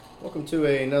Welcome to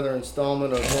another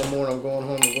installment of One More and I'm Going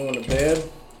Home and Going to Bed.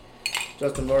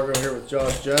 Justin Vargo here with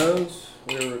Josh Jones.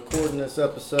 We're recording this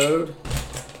episode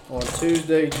on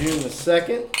Tuesday, June the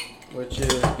 2nd, which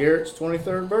is Garrett's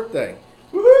 23rd birthday.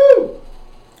 Woohoo!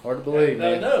 Hard to believe,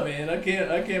 man. No, man. I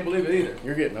can't believe it either.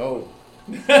 You're getting old.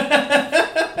 That's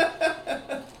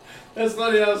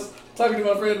funny. I was talking to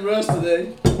my friend Russ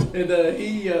today, and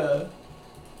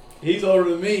he's older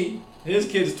than me. His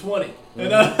kid's 20. Mm-hmm.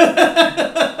 And I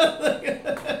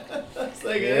was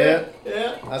thinking, yeah.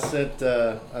 I sent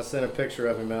a picture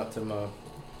of him out to my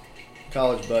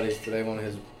college buddies today, one of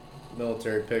his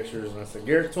military pictures, and I said,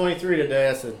 Garrett's 23 today.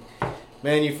 I said,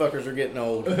 man, you fuckers are getting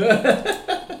old.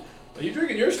 Are you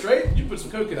drinking yours straight? Did you put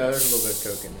some Coke in there? No, there's a little bit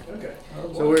of Coke in there. Okay.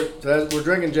 So we're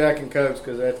drinking Jack and Cokes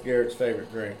because that's Garrett's favorite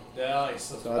drink. Nice.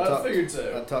 So I figured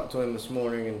so. I talked to him this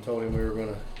morning and told him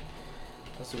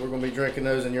I said, we're going to be drinking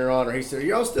those in your honor. He said, are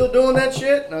y'all still doing that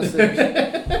shit? And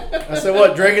I said,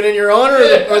 what, drinking in your honor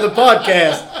or the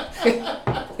podcast?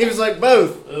 He was like,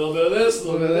 both. A little bit of this,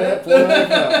 a little bit of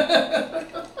that.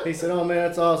 He said, oh man,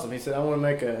 that's awesome. He said, I want to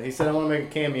make a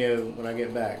cameo when I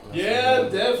get back. Yeah,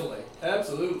 definitely.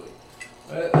 Absolutely.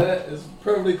 That is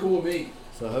perfectly cool with me.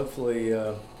 So hopefully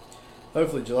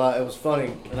July. It was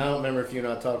funny, and I don't remember if you and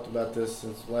I talked about this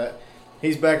since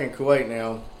he's back in Kuwait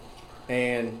now,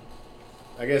 and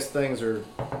I guess things are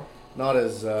not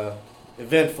as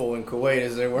eventful in Kuwait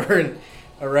as they were in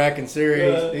Iraq and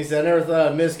Syria. He said, I never thought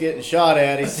I'd miss getting shot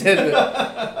at. He said,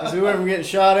 we went from getting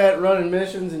shot at, running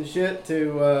missions and shit,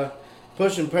 to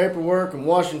pushing paperwork and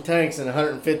washing tanks in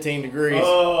 115 degrees.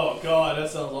 Oh, God, that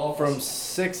sounds awful. From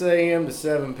 6 a.m. to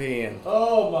 7 p.m.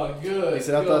 Oh, my goodness. He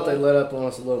said, I thought they let up on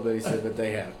us a little bit. He said, but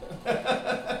they haven't.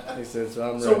 He said, so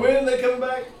I'm ready. So when are they coming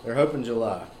back? They're hoping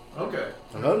July. Okay.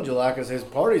 I'm hoping July because his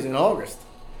party's in August.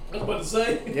 I was about to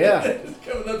say. Yeah. It's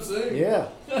coming up soon. Yeah.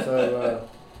 So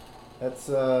that's...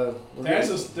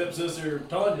 Tasha's stepsister,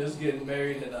 Tanya's getting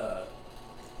married in...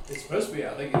 it's supposed to be,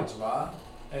 I think, in July.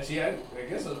 And I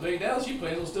guess the day now, she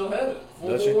plans on still have it. Full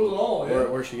Does she? and all. Yeah.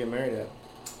 Where's she get married at?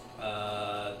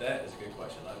 That is a good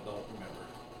question. I don't remember.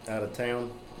 Out of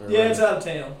town? Yeah, it's out of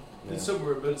town. Yeah. It's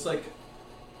somewhere, but it's like...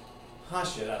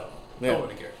 shit, I don't know. Yeah. Don't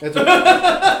really care. That's okay.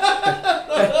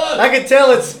 I can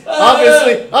tell it's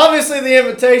obviously the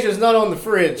invitation is not on the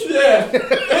fridge. Yeah,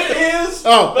 it is.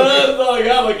 Oh, but I don't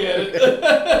think I look at it.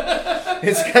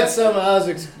 It's got some of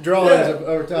Isaac's drawings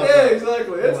over top. Yeah,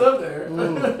 exactly. It's up there.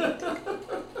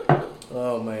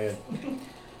 Oh man.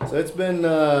 So it's been,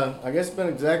 I guess it's been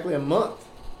exactly a month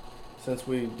since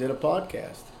we did a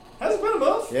podcast. Has it been a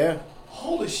month? Yeah.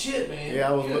 Holy shit, man.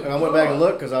 Yeah, I went back and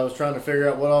looked because I was trying to figure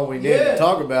out what all we needed to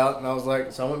talk about, and I was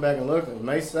like, so I went back and looked. It was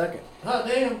May 2nd. Hot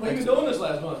damn. What have you been doing this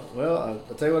last month? Well,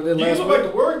 I'll tell you what I did last week. You week. went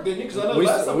back to work, didn't you? Because I know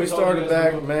last time we started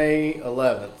back May. May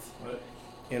 11th Right.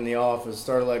 in the office.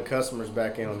 Started letting customers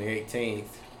back in on the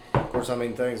 18th. Of course, I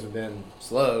mean things have been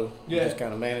slow. You just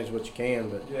kind of manage what you can,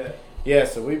 but yeah.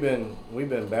 So we've been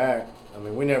back. I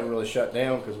mean, we never really shut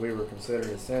down because we were considered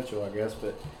essential, I guess.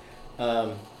 But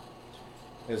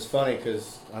it's funny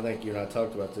because I think you and I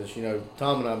talked about this. You know,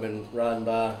 Tom and I have been riding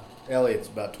by Elliot's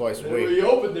about twice a week. We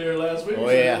opened there last week. Oh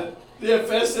yeah. Yeah,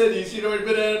 Fest said he'd been out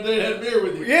there and had a beer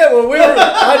with you. Yeah, well,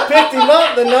 I picked him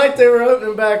up the night they were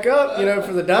opening back up,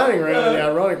 for the dining room. And the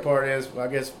ironic part is, I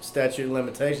guess statute of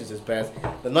limitations has passed.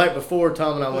 The night before,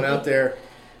 Tom and I went out there,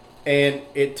 and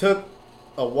it took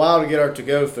a while to get our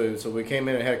to-go food, so we came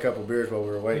in and had a couple beers while we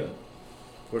were waiting.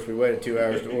 Of course, we waited 2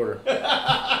 hours to order.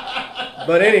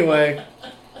 But anyway,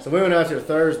 so we went out there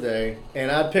Thursday,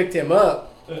 and I picked him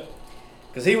up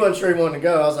because he wasn't sure he wanted to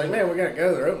go. I was like, man, we got to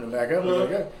go. They're opening back up. We got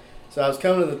to go. So I was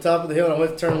coming to the top of the hill, and I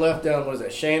went to turn left down, what is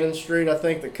that, Shannon Street, I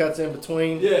think, that cuts in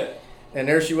between. Yeah. And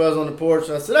there she was on the porch.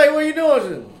 And I said, hey, what are you doing? She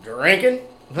said, drinking.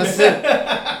 I said,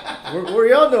 what are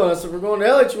y'all doing? I said, we're going to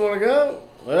Elliot. You want to go?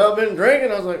 Well, I've been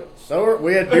drinking. I was like,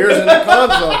 we had beers in the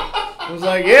console. I was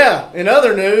like, yeah. In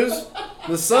other news,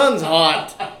 the sun's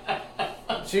hot.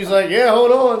 She was like, yeah,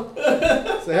 hold on.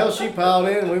 So hell, she piled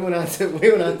in, and we went out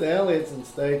to Elliot's and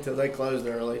stayed till they closed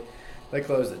early. They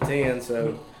closed at 10,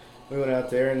 so we went out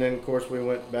there, and then, of course, we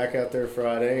went back out there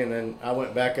Friday, and then I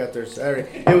went back out there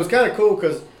Saturday. It was kind of cool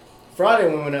because Friday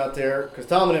when we went out there, because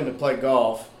Tom and him had played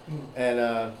golf, and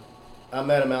I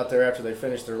met him out there after they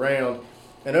finished their round.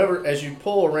 And as you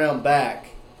pull around back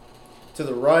to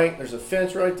the right, there's a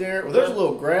fence right there. Well, there's a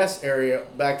little grass area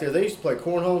back there. They used to play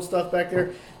cornhole and stuff back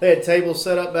there. They had tables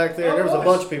set up back there. There was a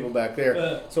bunch of people back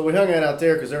there. So we hung out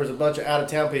there because there was a bunch of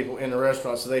out-of-town people in the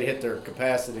restaurant, so they'd hit their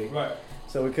capacity. Right.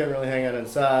 So we couldn't really hang out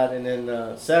inside. And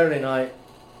then Saturday night,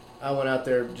 I went out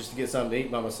there just to get something to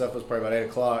eat by myself. It was probably about 8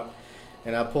 o'clock.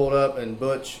 And I pulled up, and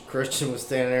Butch Christian was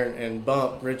standing there, and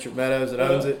Bump, Richard Meadows that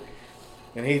owns it.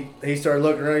 And he started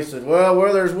looking around. He said, well,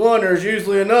 where there's one, there's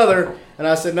usually another. And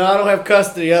I said, no, I don't have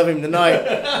custody of him tonight.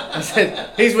 I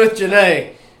said, he's with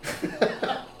Janae.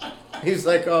 He's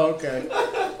like, oh, okay.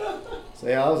 So,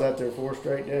 yeah, I was out there 4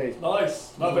 straight days.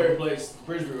 Nice. My favorite place,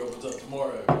 Bridgeview, opens up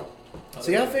tomorrow.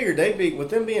 See, I figured they'd be, with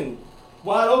them being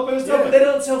wide open and stuff, Yeah. but they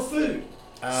don't sell food.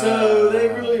 So they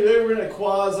were in a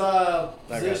quasi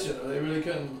position. They really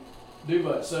couldn't do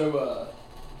much. So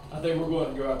I think we're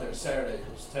going to go out there Saturday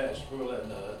because Tash, we're letting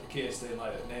the kids stay the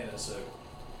night at Nana's, so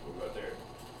we'll go out there.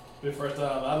 Be the first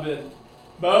time I've been.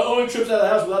 My only trips out of the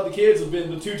house without the kids have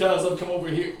been the 2 times I've come over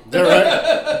here. Is that right?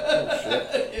 Oh,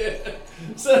 shit.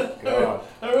 Yeah. So God.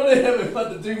 I really haven't got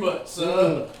to do much.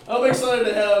 So I'm excited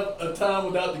to have a time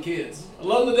without the kids. I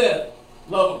love them to death.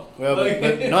 Love them. Well,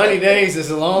 but 90 days is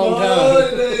a long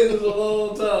time. 90 days is a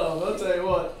long time. I'll tell you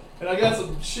what. And I got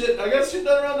some shit. I got shit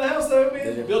done around the house though, Did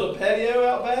you? man. Built a patio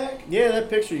out back. Yeah, that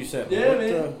picture you sent me. Yeah, What,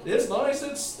 man. It's nice.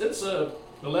 It's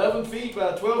 11 feet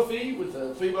by 12 feet with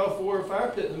a 3x4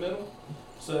 fire pit in the middle.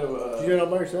 So Did you do it all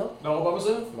by yourself? all by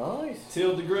myself. Nice.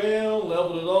 Tilled the ground,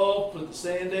 leveled it off, put the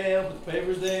sand down, put the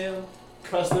pavers down,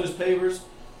 cussed those pavers.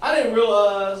 I didn't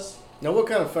realize Now, what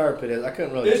kind of fire pit is it? I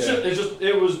couldn't really tell.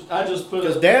 I just put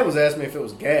Because it. Dad was asking me if it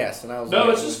was gas, and I was No,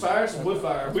 like, it's just fire, some wood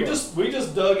fire. We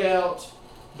just dug out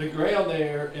the ground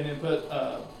there and then put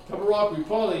pepper rock.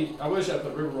 I wish I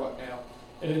put river rock now,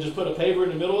 and then just put a paver in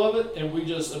the middle of it, and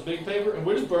a big paver, and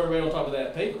we just burned right on top of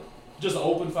that paver. Just an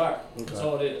open fire. That's Okay.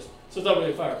 all it is. So it's not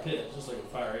really a fire pit. It's just like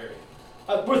a fire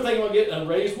area. We're thinking about getting a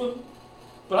raised one,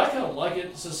 but I kind of like it.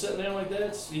 It's just sitting there like that.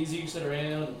 It's easy. You can sit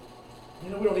around. We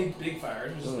don't need big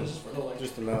fires. It's just for like.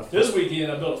 Just enough. This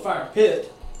weekend, I built a fire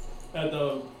pit at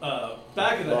the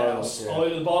back of the Bottom, house, yeah. all the way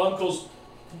to the bottom, because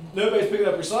nobody's picking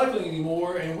up recycling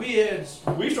anymore, and we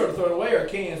started throwing away our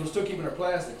cans. We're still keeping our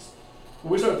plastics,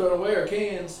 but we started throwing away our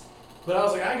cans. But I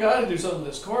was like, I got to do something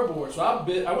with this cardboard, so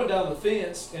I went down the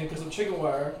fence and because of chicken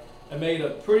wire, I made a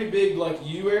pretty big like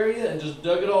U area and just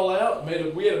dug it all out.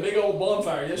 We had a big old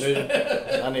bonfire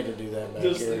yesterday. I need to do that back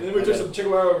And here. then we took some chicken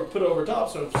wire, put it over top,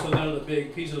 so none of the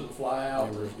big pieces would fly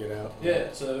out. Neighbors get out.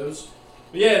 Yeah, so it was.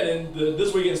 Yeah, and then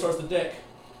this weekend starts the deck.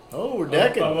 Oh, we're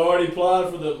decking. I've already applied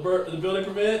for the building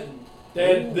permit.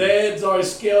 And Dad's already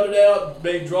scaled it out,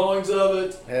 made drawings of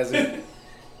it. Has it?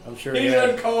 I'm sure he He's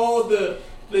has. done called the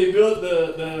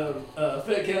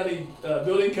Fayette County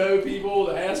building code people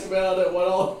to ask about it. What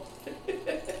all?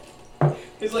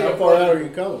 It's like How a far park. out are you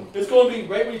coming? It's going to be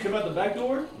right when you come out the back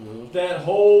door. Mhm. That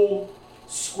whole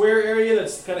square area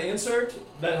that's kind of insert.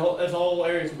 That whole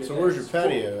area is going to be. So there. where's your It's full.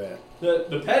 patio at?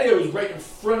 The patio is right in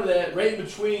front of that, right in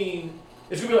between.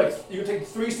 It's gonna be like you can take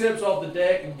 3 steps off the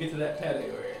deck and get to that patio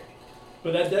area.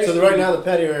 But that deck. So right now the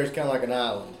patio area is kind of like an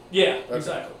island. Yeah, Okay.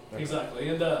 exactly, Okay. exactly,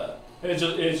 and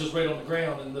it's just right on the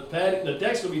ground, and the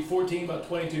deck's gonna be 14 by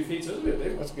 22 feet, so it's gonna be a big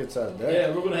one. That's a good size deck. Yeah,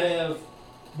 we're gonna have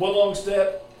one long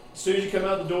step. As soon as you come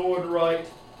out the door to the right,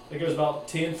 it goes about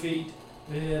 10 feet.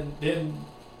 Then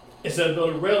instead of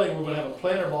building a railing, we're gonna have a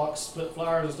planter box, put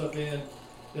flowers and stuff in.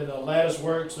 Then the lattice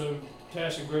work so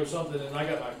Tash can grow something, and I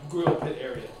got my grill pit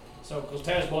area. So because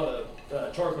Tash bought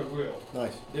a charcoal grill,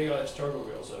 Nice. they got this charcoal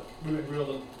grill, so we've been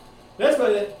grilling. That's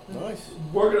about it. Nice.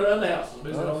 Working around the house is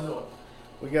basically all Nice. I'm doing.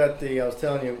 We got I was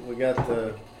telling you,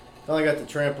 I only got the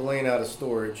trampoline out of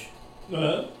storage.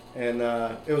 Uh-huh. And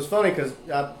it was funny because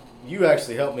you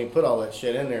actually helped me put all that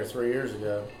shit in there 3 years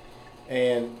ago.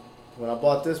 And when I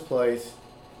bought this place,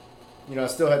 I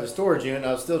still had the storage unit, and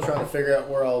I was still trying to figure out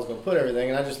where I was going to put everything.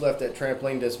 And I just left that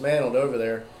trampoline dismantled over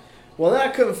there. Well, then I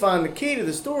couldn't find the key to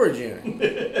the storage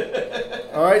unit.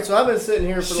 All right, so I've been sitting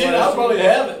here for the Shit, last I'll probably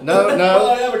have it. No.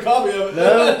 I have a copy of it.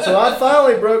 No, so I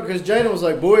finally broke because Jana was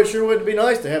like, boy, it sure would be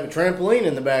nice to have a trampoline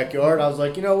in the backyard. I was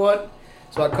like, you know what?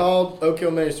 So I called Oak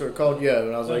Hill Mini Store, called Yo,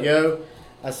 and I was like, Yo,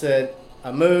 I said,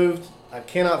 I moved. I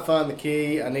cannot find the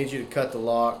key. I need you to cut the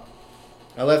lock.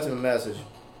 I left him a message.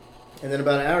 And then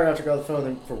about an hour after I got the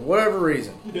phone, for whatever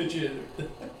reason,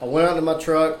 I went out to my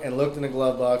truck and looked in the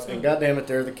glove box, and goddamn it,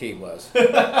 there the key was.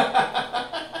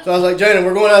 So I was like, Jana,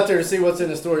 we're going out there to see what's in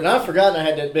the storage. And I forgot I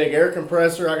had that big air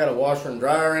compressor. I got a washer and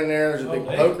dryer in there. There's a big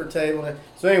poker table in there.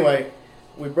 So anyway,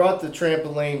 we brought the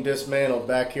trampoline dismantled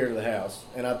back here to the house.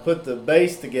 And I put the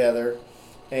base together.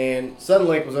 And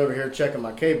Suddenlink was over here checking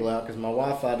my cable out because my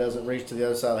Wi-Fi doesn't reach to the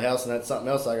other side of the house. And that's something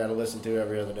else I got to listen to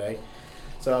every other day.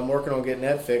 So I'm working on getting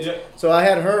that fixed. Yep. So I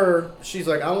had her, she's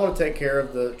like, I want to take care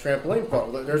of the trampoline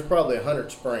part. There's probably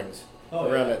 100 springs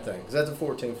around that thing because that's a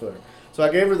 14-footer. So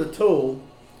I gave her the tool,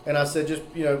 and I said, just,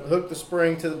 hook the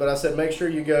spring to but I said, make sure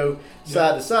you go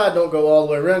side to side, don't go all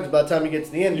the way around because by the time you get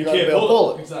to the end, you're not going to be able to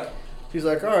pull it. Exactly. She's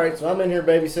like, all right, so I'm in here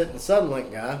babysitting the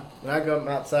Sunlink guy, and I go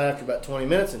outside after about 20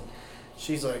 minutes, and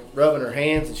she's like rubbing her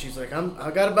hands, and she's like,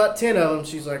 I got about 10 of them.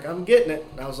 She's like, I'm getting it.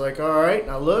 And I was like, all right.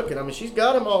 And I look, and I mean, she's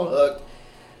got them all hooked.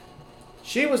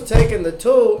 She was taking the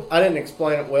tool. I didn't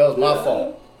explain it well. It's my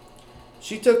fault.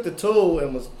 She took the tool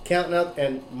and was counting up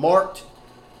and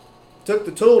took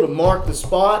the tool to mark the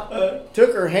spot,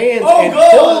 took her hands and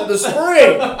pulled the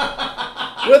spring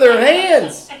with her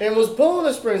hands and was pulling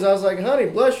the springs. I was like, honey,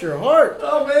 bless your heart.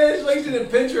 Oh man, she's like she didn't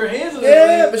pinch her hands.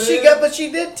 Yeah, but she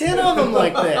did 10 of them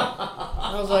like that.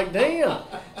 I was like, damn.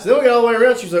 So then we got all the way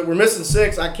around. She's like, we're missing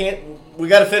 6. We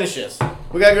got to finish this.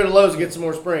 We got to go to Lowe's and get some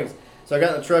more springs. So I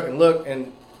got in the truck and looked,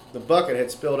 and the bucket had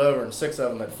spilled over, and 6 of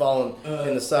them had fallen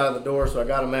in the side of the door. So I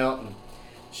got them out, and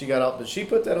she got off. But she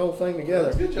put that whole thing together.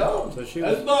 That's good job. So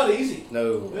that's not easy.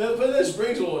 No. Yeah, putting that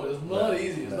springs on is not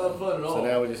easy. It's not fun at all. So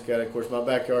now we just got to, of course, my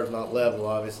backyard's not level,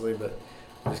 obviously, but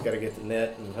we just got to get the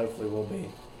net, and hopefully we'll be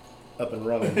up and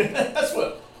running. That's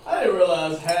what I didn't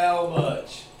realize how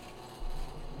much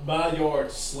my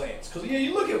yard slants. Because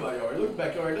you look at my yard, you look at the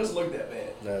backyard, it doesn't look that bad.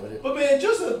 No, but man,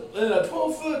 just in a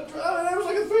 12-foot drop, it was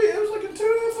like a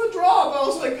 2.5-foot drop. I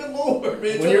was like, good lord,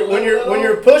 man. When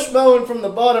you're push mowing from the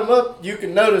bottom up, you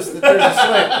can notice that there's a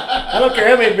slant. I don't care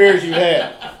how many beers you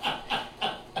had.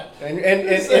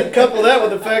 And couple that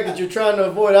with the fact that you're trying to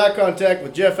avoid eye contact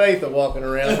with Jeff Atha walking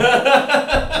around. It's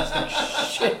like,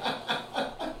 shit.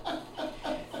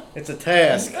 It's a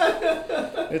task.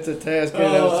 It's a task.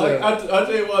 I'll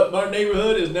tell you what, my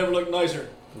neighborhood has never looked nicer.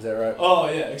 Is that right? Oh,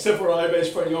 yeah, except for everybody's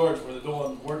front yards where they're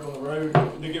doing work on the road.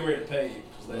 They're getting ready to pave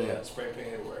because they got spray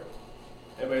paint everywhere.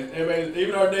 Everybody,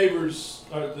 even our neighbors,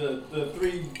 the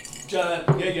 3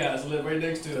 giant gay guys that live right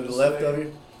next to us. To the left of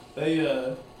you?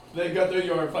 They got their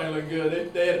yard finally looking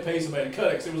good. They had to pay somebody to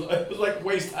cut it because it was like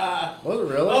waist high. Was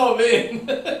it really? Oh, man.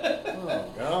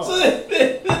 Oh, God. So then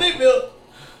they built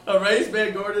a raised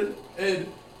bed garden, and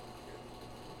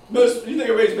you think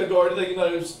a raised bed garden, you think,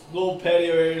 there's a little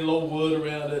patio area, a little wood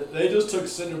around it. They just took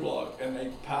cinder block and they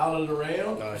piled it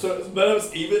around. Nice. So none of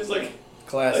it's even. It's like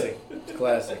classic. It's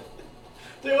classic.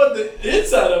 Tell you what, the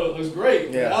inside of it looks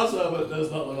great. Yeah. The outside of it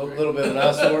does not look great. A little bit of an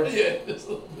eyesore. Yeah, just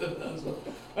a little bit of an eyesore.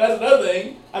 That's another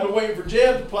thing. I've been waiting for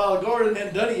Jeff to plow the garden.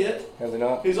 Hadn't done it yet. Has he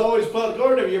not? He's always plowed the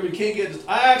garden every year, but he can't get it.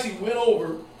 I actually went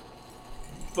over,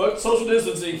 fuck social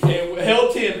distancing, and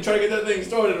held 10 to try to get that thing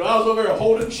started. I was over there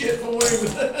holding shit for him.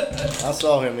 I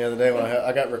saw him the other day when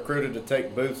I got recruited to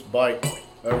take Booth's bike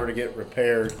over to get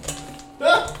repaired.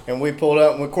 And we pulled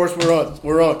up, and of course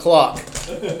we're on a clock.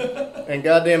 And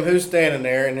goddamn, who's standing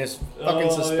there in his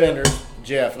fucking suspenders? Yeah.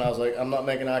 Jeff. And I was like, I'm not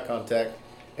making eye contact.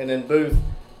 And then Booth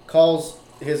calls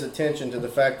his attention to the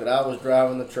fact that I was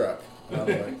driving the truck. And I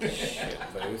was like, shit,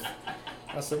 Booth.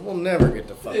 I said, we'll never get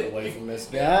the fuck away from this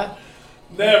guy.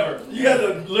 Never. You got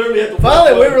to literally have to.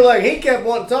 Finally, we were like, he kept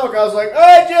wanting to talk. I was like, all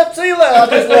right, Jeff, see you later. I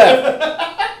just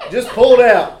left. Just pulled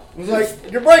out. I was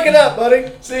like, you're breaking up,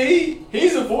 buddy. See,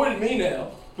 he's avoided me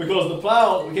now because we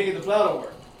can't get the plow to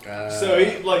work. So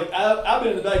I've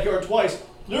been in the backyard twice.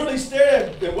 Literally stared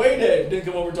at him and waved at him, didn't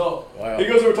come over and talk. Wow. He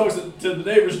goes over and talks to the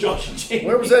neighbors, Josh and Jamie.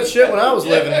 Where was that shit when I was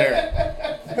living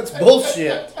there? That's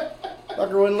bullshit.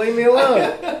 Fucker wouldn't leave me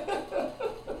alone.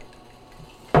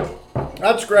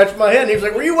 I'd scratch my head and he was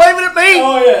like, were you waving at me?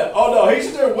 Oh, yeah. Oh, no. He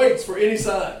sits there and waits for any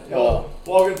sign.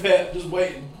 Walking past, just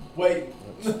waiting.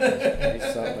 He's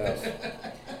something else.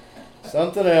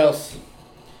 Something else.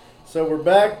 So we're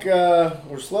back.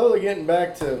 We're slowly getting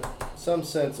back to some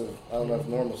sense of, I don't know if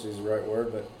normalcy is the right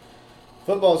word, but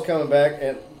football's coming back,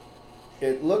 and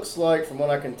it looks like, from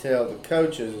what I can tell, the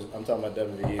coaches, I'm talking about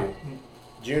WVU,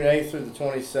 June 8th through the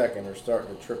 22nd are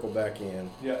starting to trickle back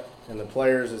in. Yeah. And the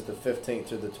players is the 15th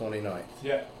through the 29th.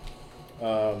 Yeah.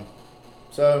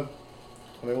 So,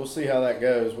 I mean, we'll see how that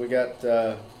goes. We've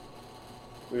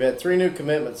had 3 new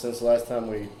commitments since the last time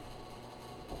we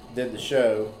did the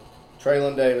show.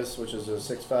 Traylon Davis, which is a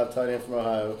 6'5" tight end from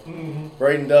Ohio. Mm-hmm.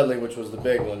 Braden Dudley, which was the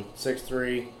big one,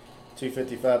 6'3",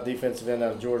 255 defensive end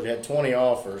out of Georgia. Had 20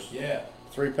 offers. Yeah.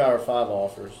 3 Power 5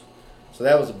 offers. So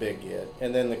that was a big get.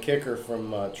 And then the kicker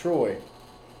from Troy,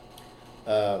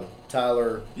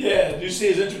 Tyler. Yeah, did you see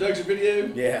his introduction video?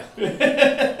 Yeah.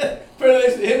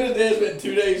 Apparently, him and his dad spent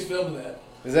 2 days filming that.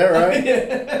 Is that right?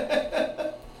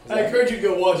 Yeah. I encourage you to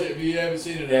go watch it if you haven't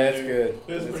seen it. Yeah, it's good.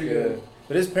 It's pretty good.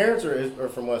 But his parents are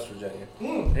from West Virginia.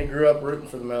 Mm. He grew up rooting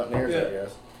for the Mountaineers, I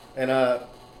guess. And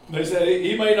they said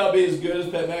he may not be as good as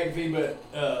Pat McAfee,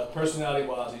 but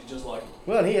personality-wise, he's just like him.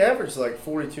 Well, and he averaged like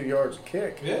 42 yards a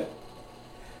kick. Yeah.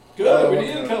 Good. We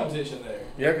needed a competition there.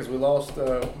 Yeah, because we lost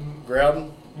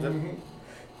Groudon. Is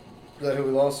that who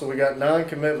we lost? So we got 9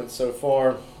 commitments so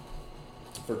far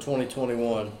for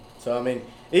 2021. So, I mean,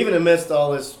 even amidst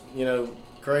all this,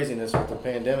 craziness with the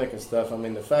pandemic and stuff, I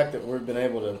mean, the fact that we've been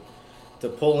able to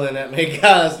pull in that many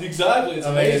guys, Exactly, it's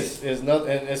amazing. is not,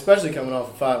 and especially coming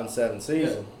off a 5-7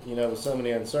 season, with so many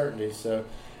uncertainties. So,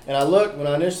 and I looked when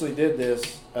I initially did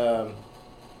this. I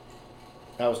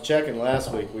was checking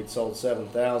last week. We'd sold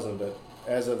 7,000, but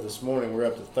as of this morning, we're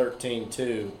up to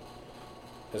 13.2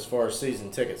 as far as season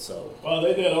tickets sold. Well,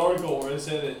 they did an article where they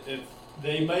said that if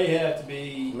they may have to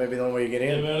be maybe the only way you get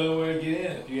in. Maybe the only way to get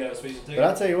in if you have a season ticket.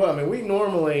 But I tell you what, I mean, we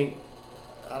normally,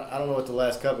 I don't know what the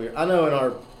last couple of years. I know in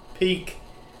our peak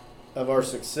of our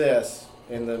success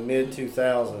in the mid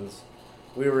 2000s,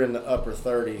 we were in the upper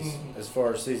 30s as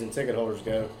far as season ticket holders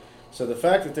go. So the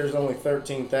fact that there's only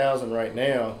 13,000 right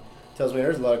now tells me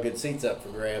there's a lot of good seats up for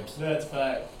grabs. That's a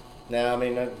fact. Now, I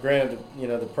mean, granted,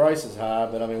 the price is high,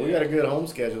 but I mean, we got a good home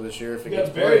schedule this year. If it gets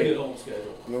got a very played. good home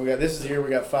schedule. I mean, this is the year we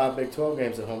got 5 Big 12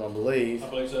 games at home, I believe, I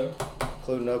believe so.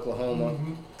 including Oklahoma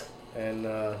and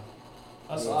I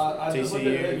just looked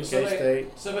at it. TCU,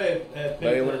 K-State, Somebody had picked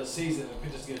Baylor. the season and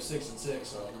could just give 6 and 6.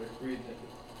 So I'm reading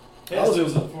it. I was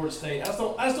losing to Florida State. I just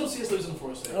don't see us losing to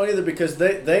Florida State. I don't either, because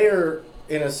they are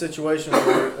in a situation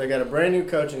where they got a brand new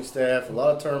coaching staff, a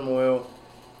lot of turmoil,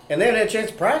 and they haven't had a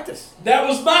chance to practice. That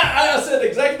was I said the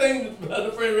exact thing about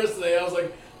the friend yesterday. I was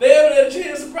like, they haven't had a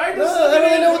chance to practice. No, they don't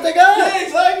even know what they got. Yeah,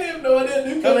 exactly. They have no idea.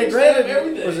 New coaching granted, staff,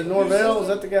 everything. was it Norvell? Is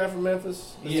that the guy from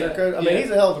Memphis? That's their coach? I mean,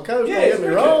 he's a hell of a coach. Yeah, Don't get me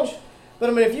wrong. coach. But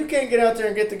I mean, if you can't get out there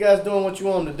and get the guys doing what you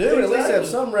want them to do, and at least have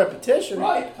some repetition,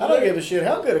 Right. I don't give a shit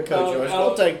how good a coach you are. It's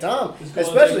going to take time, It's gonna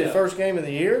especially take the first game of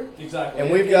the year. Exactly.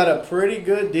 And we've got a pretty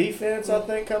good defense, I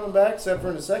think, coming back, except for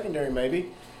in the secondary,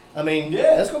 maybe. I mean,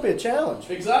 Yeah. that's going to be a challenge.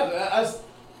 Exactly.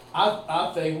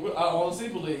 I think, I honestly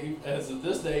believe, as of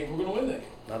this day, we're going to win that game.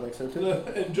 I think so too.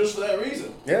 And just for that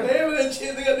reason. Yeah. They haven't had a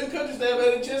chance. They got new coaches. They haven't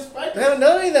had a chance to practice. They haven't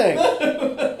done anything.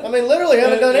 I mean, literally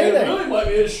haven't done It anything. really might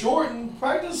be a shortened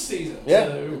practice season. Yeah,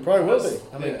 So it probably will be. that's-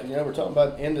 I mean, yeah. we're talking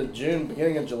about end of June,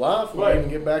 beginning of July before Right. we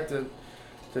even get back to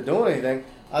doing anything.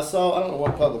 I don't know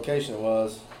what publication it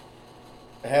was,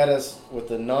 it had us with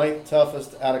the 9th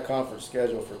toughest out-of-conference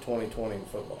schedule for 2020 in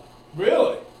football.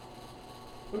 Really?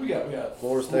 What we got? We got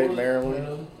Florida State,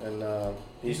 Maryland, and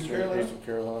Eastern Eastern Carolina?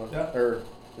 Carolina. Yeah. Or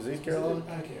is East Carolina?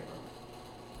 I can't remember.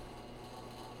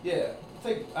 Yeah, I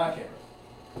think I can't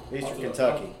remember. Eastern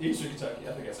Kentucky. Eastern Kentucky.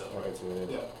 I think that's it. Okay, that's what it is.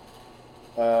 Yeah.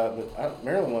 But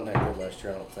Maryland wasn't that good last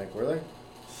year, I don't think, were they?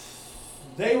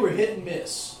 They were hit and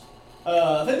miss.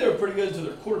 I think they were pretty good until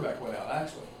their quarterback went out,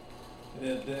 actually. And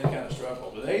then they kind of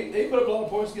struggled. But they put up a lot of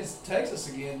points against Texas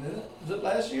again, didn't it? Was it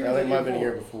last year? I or think it might have the been a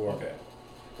year before. Okay.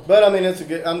 But I mean, it's a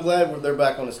good. I'm glad they're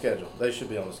back on the schedule. They should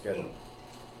be on the schedule.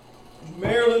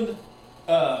 Maryland,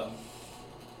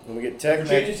 When we get Tech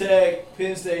Virginia next, Tech,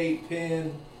 Penn State,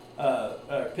 Pitt,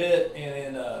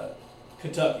 and then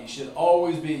Kentucky should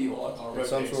always be on a rotation.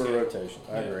 some sort of schedule. rotation.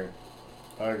 I agree.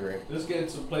 I agree. Let's get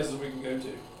some places we can go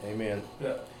to. Amen.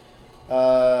 Yeah.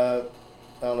 I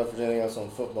don't know if there's anything else on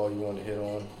football you wanted to hit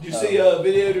on. Did you see a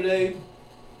video today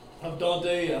of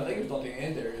Dante? I think it was Dante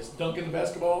and Darius dunking the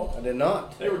basketball. I did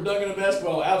not. They were dunking the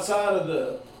basketball outside of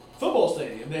the football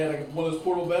stadium. They had like one of those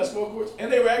portable basketball courts,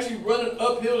 and they were actually running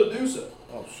uphill to do so.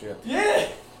 Oh shit. Yeah.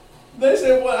 They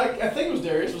said, well, I think it was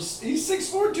Darius. He's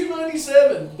 6'4",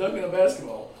 297, dunking a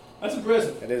basketball. That's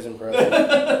impressive. It is impressive.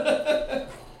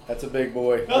 That's a big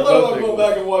boy. I thought about going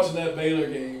back and watching that Baylor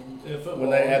game in football. When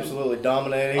they absolutely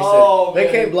dominated. He Oh, said, they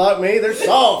man. can't block me. They're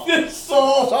soft. It's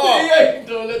soft. Soft. He ain't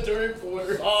doing that to a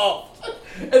reporter. Soft.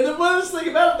 And the funniest thing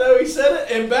about it, though, he said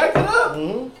it and backed it up.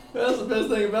 Mm-hmm. That's the best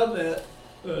thing about that.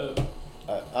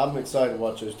 I'm excited to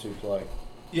watch those two play.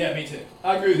 Yeah, me too.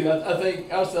 I agree with you. I think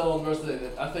I was telling the rest of the day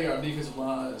that I think our defensive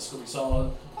line is going to be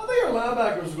solid. I think our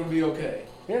linebackers are going to be okay.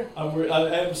 Yeah.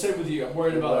 I'm same with you. I'm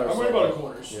worried about our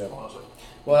corners. Yeah. Honestly.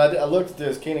 Well, I looked at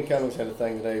this. Keenan Cummings had a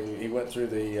thing today. He went through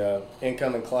the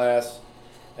incoming class,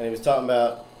 and he was talking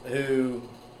about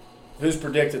who's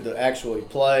predicted to actually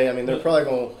play. I mean, they're probably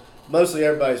going. Mostly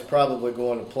everybody's probably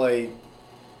going to play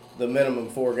the minimum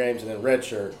 4 games and then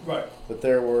redshirt. Right. But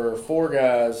there were 4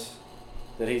 guys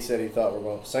that he said he thought were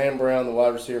going. Sam Brown, the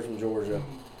wide receiver from Georgia.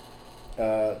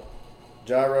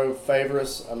 Jairo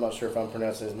Favors, I'm not sure if I'm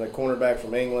pronouncing his name, the cornerback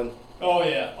from England. Oh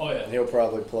yeah. And he'll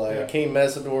probably play. Yeah. Akeem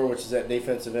Mesidor, which is that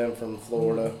defensive end from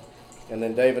Florida. And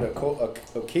then David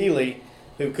Okili,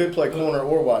 who could play corner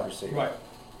or wide receiver. Right.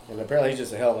 And apparently he's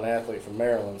just a hell of an athlete from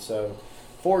Maryland. So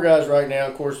 4 guys right now.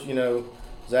 Of course,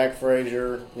 Zach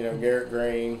Frazier, Garrett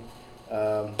Green,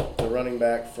 the running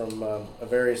back from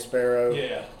Avarius Sparrow.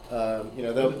 Yeah.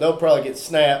 They'll probably get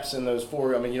snaps in those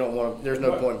 4. I mean, you don't want to. There's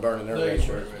no point in burning their red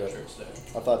shirts.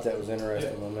 But I thought that was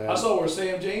interesting on that. I saw where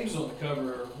Sam James is on the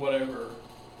cover or whatever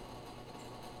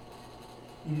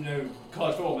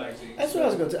college football magazines. That's what I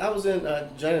was going to. I was in.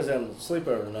 Jane was having a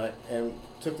sleepover tonight, and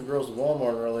took the girls to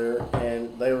Walmart earlier,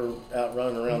 and they were out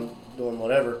running around doing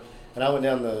whatever, and I went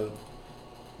down the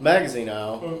magazine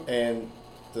aisle, and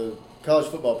the college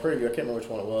football preview. I can't remember which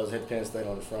one it was. It had Penn State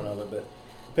on the front of it, but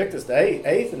picked us the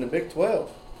eighth in the Big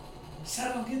 12. See,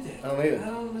 I don't get that. I don't either.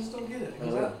 I just don't get it. I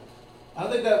don't know. I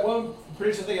think that one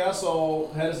prediction thing I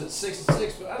saw had us at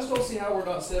 6-6, but I just don't see how we're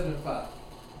not 7-5.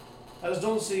 I just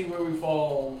don't see where we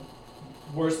fall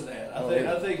worse than that.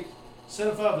 I think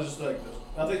 7-5 is just like this.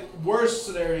 I think worst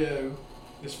scenario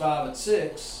is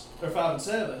 5-6 or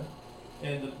 5-7,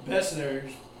 and the best scenario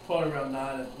is probably around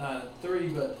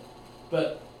 9-3.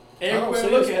 But everywhere I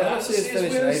look at it, I don't see us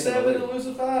winning 7 and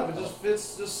losing 5. It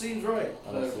just seems right.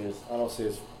 I don't see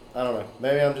us. I don't know.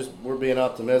 Maybe we're being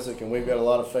optimistic, and we've got a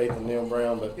lot of faith in Neil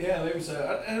Brown, but yeah, maybe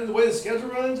so. And the way the schedule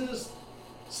runs is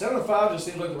 7-5 just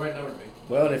seems like the right number to me.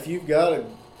 Well, and if you've got a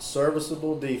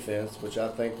serviceable defense, which I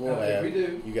think we'll have, we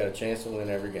do. You got a chance to win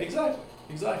every game. Exactly.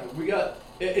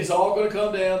 It's all going to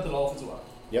come down to the offensive line.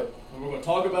 Yep. And we're going to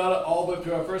talk about it all the way up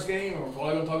to our first game, and we're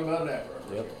probably going to talk about it after our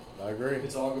first game. I agree.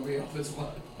 It's all going to be offensive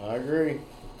line. I agree.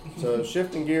 So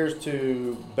shifting gears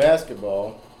to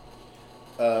basketball.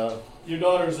 Your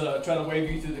daughter's trying to wave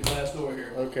you through the glass door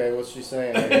here. Okay, what's she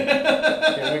saying here?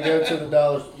 Can we go to the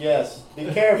dollars? Yes. Be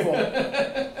careful.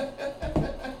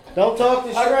 Don't talk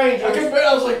to strangers.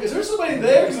 I was like, is there somebody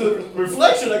there? Because of the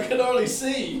reflection, I could hardly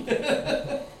see.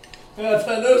 I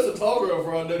noticed the tall girl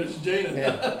before I noticed Jana.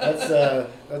 Yeah,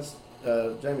 that's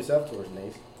Jamie Selftor's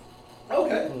niece.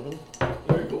 Okay.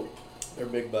 Mm-hmm. Very cool. They're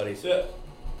big buddies. Yeah.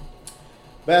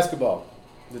 Basketball.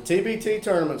 The TBT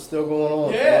tournament's still going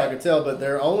on, yeah. from what I can tell, but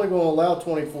they're only going to allow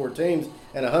 24 teams,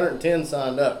 and 110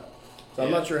 signed up. So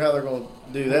I'm not sure how they're going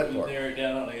to do that part. Narrow it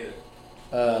down on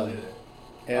either.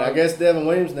 And I guess Devin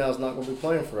Williams now is not going to be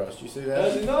playing for us. You see that?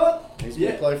 Does he not? He's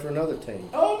going to play for another team.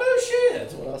 Oh, no shit.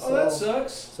 That's what I saw. Oh, that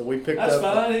sucks. So we picked That's up.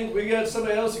 That's fine. We got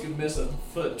somebody else who can miss a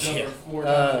foot jumper 4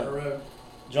 times in a row.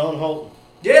 John Holton.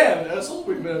 Yeah, that's what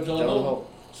we've been John Holton.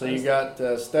 So you got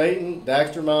Staten,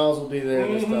 Daxter Miles will be there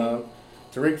this time.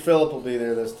 Tariq Phillip will be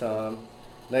there this time.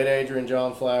 Nate Adrian,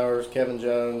 John Flowers, Kevin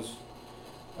Jones.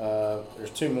 There's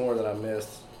 2 more that I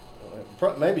missed.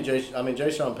 Maybe Jay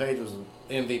Sean Page was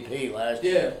MVP last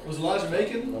year. Yeah, was Elijah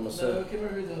Macon? No, I can't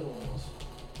remember who the other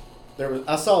one was.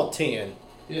 I saw 10.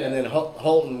 Yeah. And then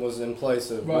Holton was in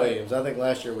place of Williams. I think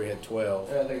last year we had 12.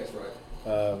 Yeah, I think that's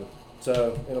right.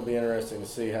 So it'll be interesting to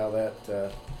see how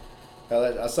that.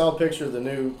 I saw a picture of the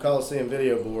new Coliseum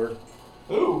video board.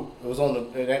 Ooh.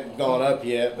 It hasn't gone up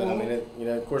yet, but I mean,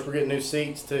 of course we're getting new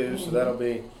seats too, so that'll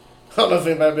be. I don't know if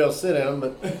anybody will be able to sit in them,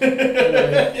 but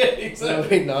that'll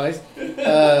be nice.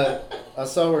 I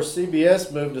saw where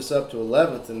CBS moved us up to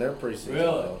 11th in their preseason.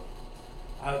 Really?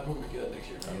 We're going to get that next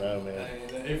year. I know, man.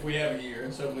 If we have a year,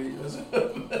 and somebody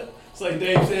it's like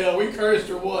Dave said, we cursed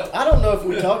or what? I don't know if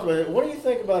we talked about it. What do you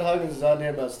think about Huggins' idea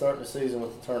about starting the season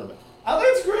with the tournament? I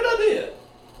think it's a great idea.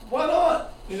 Why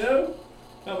not?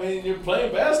 I mean, you're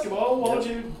playing basketball. Why don't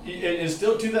you? It's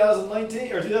still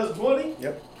 2019 or 2020.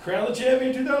 Yep. Crown the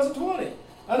champion 2020.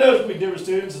 I know it's going to be different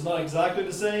students. It's not exactly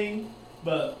the same,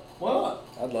 but why not?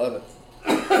 I'd love it.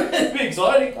 It'd be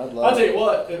exciting. I'll tell you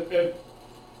what, if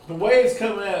the way it's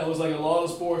coming out, it was like a lot of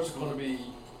sports are going to be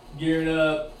gearing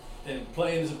up and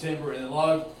playing in September, and a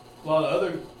lot of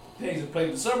other things that played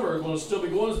in the summer are going to still be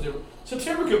going in September.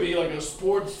 September could be like a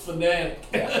sports fanatic.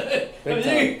 Yeah.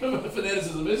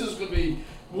 Fanaticism. It's just going to be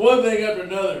one thing after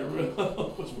another.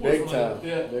 Big time.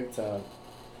 Yeah. Big time.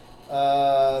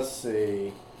 Let's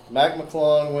see. Mac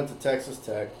McClung went to Texas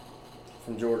Tech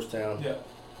from Georgetown. Yeah.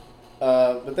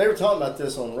 But they were talking about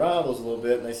this on Rivals a little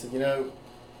bit, and they said,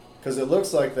 because it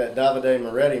looks like that Davide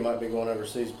Moretti might be going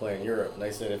overseas playing Europe. And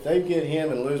they said, if they get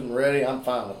him and lose Moretti, I'm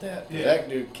fine with that. Yeah. That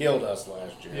dude killed us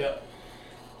last year. Yeah.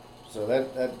 So that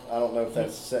I don't know if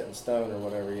that's set in stone or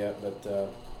whatever yet, but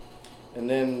and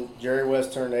then Jerry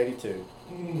West turned 82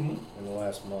 in the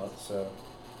last month. So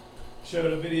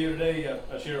showed a video today.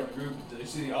 I shared on the group. Did you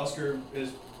see the Oscar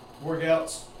his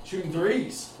workouts shooting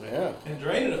threes? Yeah. And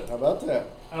draining them. How about that?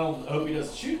 I hope he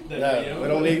doesn't shoot that video. We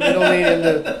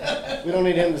don't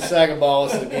need him to sag a ball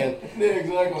us again. Yeah,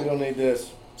 exactly. We don't need this.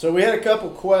 So we had a couple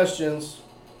questions,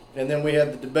 and then we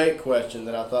had the debate question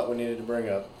that I thought we needed to bring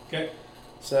up. Okay.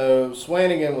 So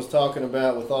Swanigan was talking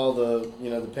about with all the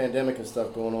the pandemic and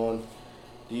stuff going on.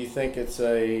 Do you think it's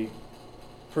a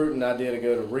prudent idea to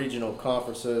go to regional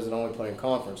conferences and only playing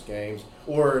conference games,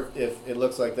 or if it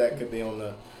looks like that could be on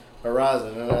the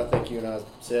horizon? And I think you and I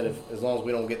said as long as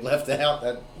we don't get left out,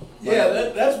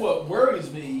 that's what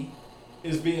worries me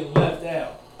is being left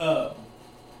out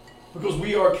because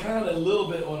we are kind of a little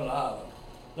bit on an island.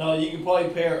 No, you can probably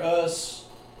pair us,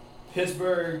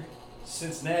 Pittsburgh,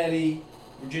 Cincinnati,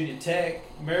 Virginia Tech,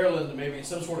 Maryland, maybe in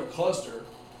some sort of cluster,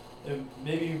 and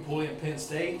maybe even pull in Penn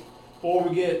State, or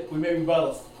we maybe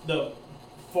buy the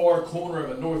far corner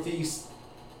of a Northeast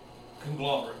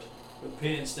conglomerate with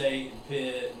Penn State and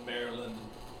Pitt and Maryland.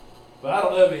 But I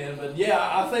don't know, man. But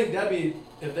yeah, I think that'd be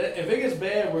if it gets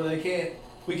bad where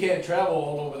we can't travel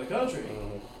all over the country. Mm-hmm.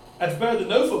 That's better than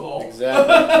no football.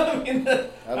 Exactly. I mean,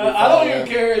 I don't even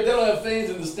care if they don't have fans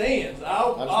in the stands.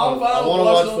 I'll watch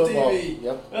it on football. TV.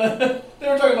 Yep. They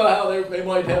were talking about how they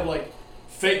might have like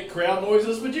fake crowd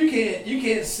noises, but you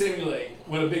can't simulate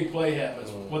when a big play happens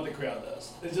what the crowd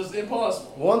does. It's just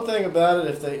impossible. One thing about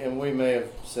it, and we may have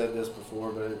said this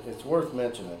before, but it's worth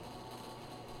mentioning.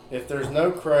 If there's no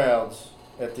crowds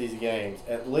at these games,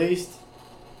 at least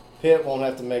Pitt won't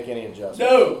have to make any adjustments.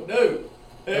 No.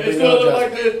 It's going to look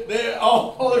like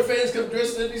all their fans come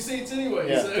dressed in empty seats anyway.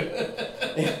 Yeah. So.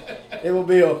 It will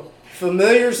be a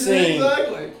familiar scene.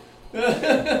 Exactly.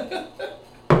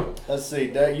 Let's see.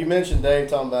 Dave, you mentioned Dave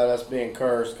talking about us being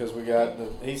cursed because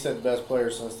he said the best player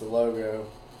since the logo,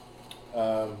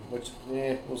 which,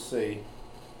 we'll see.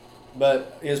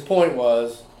 But his point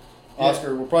was,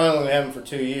 Oscar, we're probably only going to have him for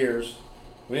 2 years.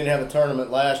 We didn't have a tournament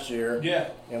last year.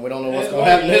 Yeah. And we don't know what's going to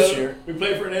happen this year. We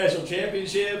played for a national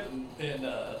championship, and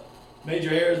Major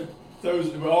Harris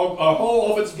our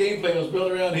whole offensive game plan was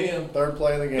built around him. Third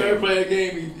play of the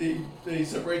game, he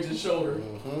separates his shoulder.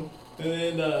 Mm-hmm.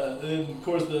 And then, of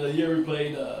course, the year we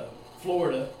played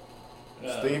Florida,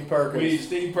 Steve Perkins.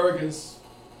 Steve Perkins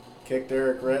Kicked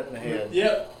Eric Rhett in the head.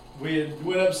 Yep. We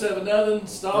went up 7-0,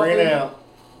 stopped 3 him. and out.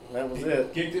 That was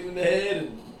it. Kicked him in the head,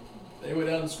 and they went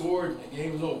down and scored, and the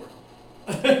game was over.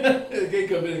 The game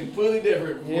could have been completely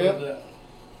different. Yep.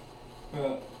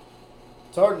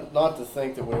 It's hard not to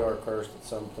think that we are cursed at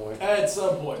some point. At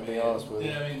some point, to be honest with you.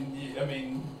 Yeah, I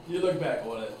mean, you look back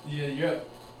on it. Yeah, you're up.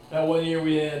 That one year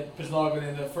we had Pittsburgh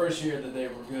in the first year that they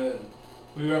were good.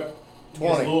 We were up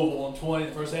 20. against Louisville on 20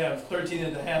 the first half, 13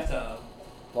 at the halftime.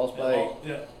 Lost by 8.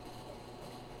 Yeah.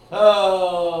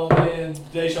 Oh man,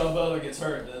 Deshaun Butler gets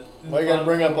hurt. Why you gotta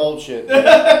bring up old shit?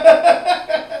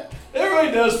 It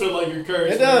really does feel like you're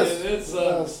cursed. It does. Man. It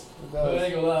sucks. It does. I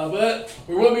ain't gonna lie, but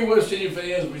we wouldn't be West Virginia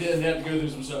fans. We didn't have to go through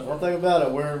some stuff. One thing about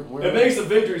it, it makes the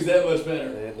victories that much better.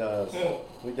 It does. Yeah.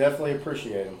 We definitely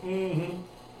appreciate them. Mm-hmm.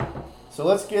 So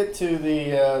let's get to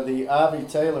the Ivy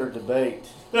Taylor debate,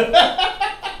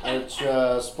 which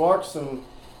sparked some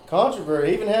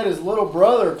controversy. Even had his little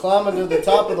brother climbing to the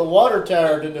top of the water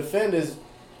tower to defend his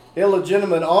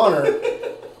illegitimate honor,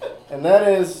 and that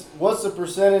is, what's the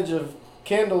percentage of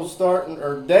Kendall starting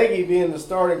or Daggy being the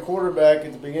starting quarterback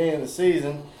at the beginning of the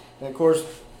season? And of course,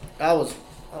 I don't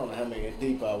know how many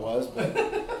deep I was, but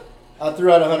I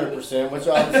threw out 100%, which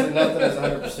obviously nothing is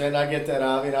 100%. I get that,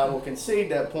 Ivy, and I will concede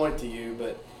that point to you.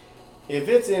 But if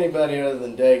it's anybody other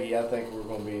than Daggy, I think we're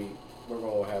going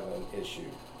to have an issue.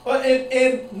 Well,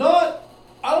 and not,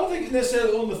 I don't think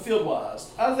necessarily on the field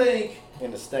wise. I think in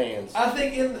the stands. I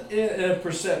think in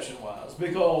perception wise,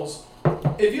 because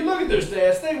if you look at their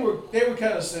stats, they were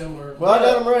kind of similar. Well, I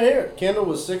got them right here. Kendall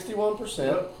was 61%,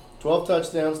 Yep. 12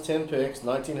 touchdowns, 10 picks,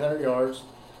 1,900 yards,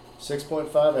 6.5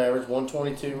 average,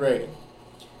 122 rating.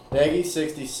 Daggy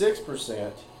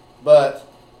 66%, but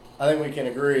I think we can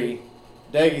agree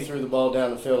Daggy threw the ball down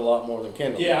the field a lot more than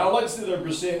Kendall. Yeah, I'd like to see their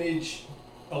percentage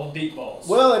on deep balls.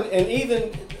 Well, and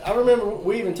even, I remember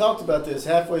we even talked about this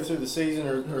halfway through the season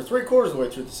or 3/4 of the way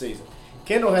through the season.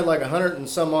 Kendall had like 100 and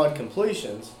some odd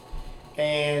completions,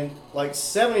 and like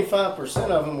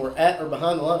 75% of them were at or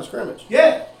behind the line of scrimmage.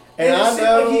 Yeah. And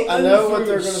I know what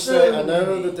they're going to say. I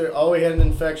know many. that he had an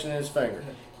infection in his finger.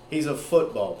 He's a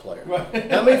football player.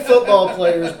 Right. How many football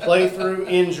players play through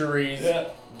injuries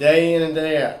day in and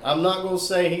day out? I'm not going to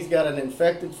say he's got an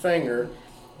infected finger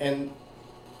and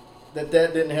that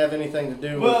didn't have anything to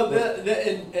do with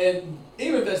it. And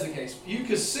even if that's the case, you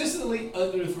consistently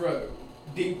underthrow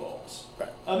deep balls. Right.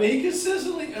 I mean, he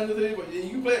consistently underthrow.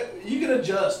 You can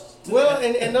adjust. To Well,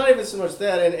 that. and not even so much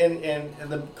that,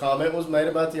 and the comment was made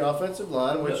about the offensive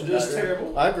line, which just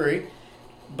terrible. I agree,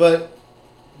 but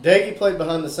Daggy played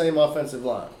behind the same offensive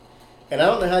line, and I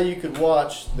don't know how you could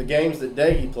watch the games that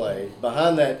Daggy played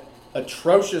behind that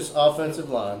atrocious offensive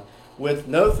line with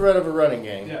no threat of a running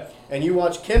game, and you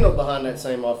watch Kendall behind that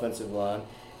same offensive line,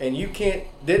 and you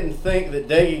didn't think that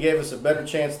Daggy gave us a better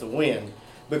chance to win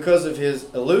because of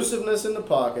his elusiveness in the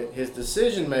pocket, his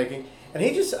decision making. And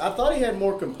I thought he had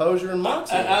more composure and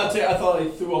moxie. I'll tell you, I thought he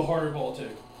threw a harder ball too.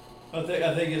 I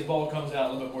think his ball comes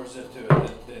out a little bit more zip to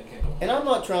it than Kendall. And I'm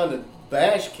not trying to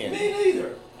bash Kendall. Me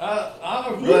neither.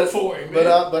 I'm rooting for him, man.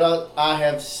 But I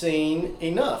have seen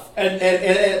enough. And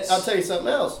I'll tell you something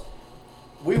else.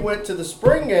 We went to the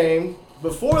spring game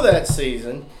before that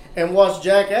season and watched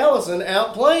Jack Allison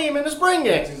outplay him in the spring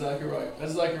game. That's exactly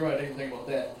right. I didn't think about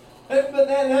that.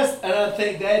 And I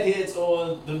think that hits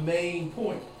on the main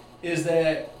point, is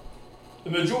that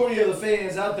the majority of the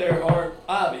fans out there aren't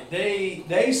Ivy.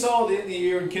 They saw the end of the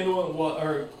year and Kendall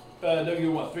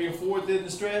W 3 and 4 in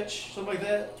the stretch, something like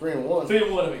that. 3 and 1. 3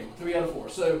 and 1. 3 out of 4.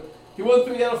 So he won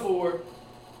 3 out of 4.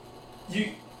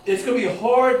 It's going to be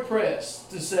hard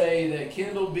pressed to say that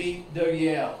Kendall beat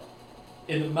Dougie out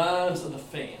in the minds of the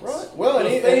fans. Right. Well,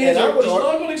 the fans are just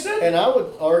not going to accept it. And I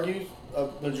would argue a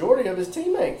majority of his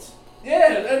teammates.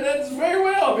 Yeah, and that's very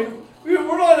well. I mean,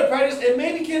 we're not in practice, and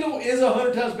maybe Kendall is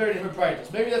 100 times better than him in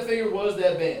practice. Maybe that figure was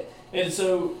that bad, and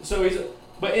so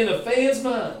but in the fans'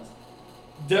 minds,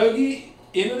 Dougie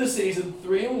into the season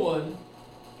 3 and 1,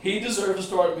 he deserves to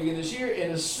start at the beginning of this year.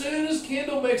 And as soon as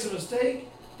Kendall makes a mistake,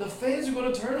 the fans are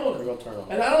going to turn on him. They're going to turn on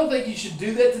him. And I don't think you should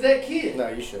do that to that kid. No,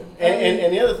 you shouldn't.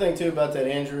 And the other thing too about that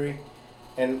injury,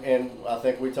 and I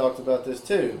think we talked about this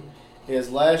too, is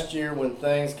last year when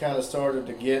things kind of started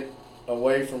to get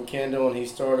away from Kendall and he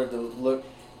started to look,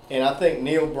 and I think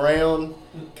Neil Brown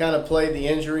kind of played the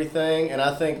injury thing, and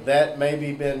I think that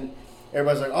maybe been,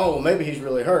 everybody's like, oh, well, maybe he's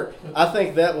really hurt. I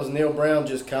think that was Neil Brown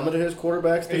just coming to his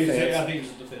quarterback's defense. I think he was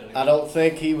defending. I don't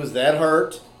think he was that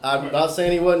hurt. I'm not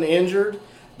saying he wasn't injured,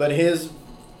 but his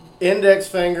index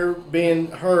finger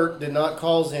being hurt did not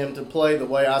cause him to play the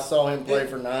way I saw him play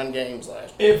for 9 games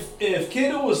last year. If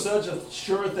Kendall was such a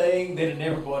sure thing, they'd have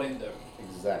never bought in Dougie.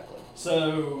 Exactly.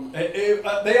 So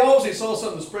they obviously saw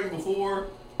something the spring before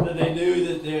that they knew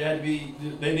that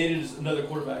they needed another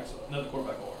quarterback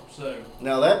arm. So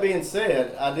now that being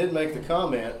said, I did make the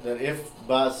comment that if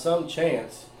by some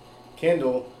chance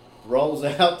Kendall rolls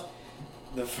out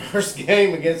the first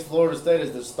game against Florida State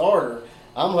as the starter,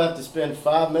 I'm gonna have to spend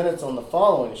 5 minutes on the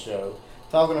following show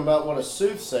talking about what a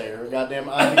soothsayer goddamn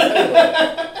Ivy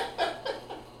Taylor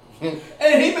is.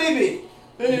 And he may be.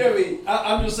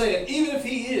 I'm just saying, even if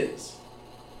he is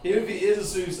a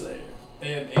soothsayer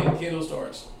and Kendall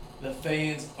starts, the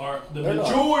fans aren't the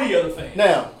majority of the fans.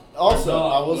 Now, also,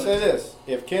 I will say this: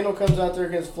 if Kendall comes out there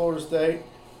against Florida State,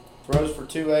 throws for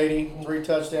 280, 3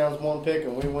 touchdowns, 1 pick,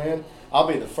 and we win, I'll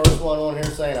be the first one on here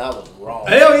saying I was wrong.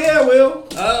 Hell yeah, I will.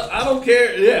 I don't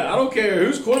care. Yeah, I don't care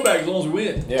who's quarterback as long as we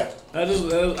win. Yeah. I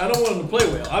don't want him to play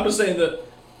well. I'm just saying that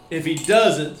if he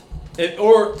doesn't,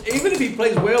 or even if he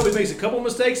plays well, but he makes a couple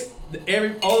mistakes,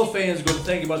 all the fans are going to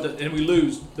think about that, and we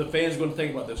lose. The fans are going to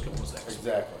think about those couple mistakes.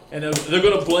 Exactly. And they're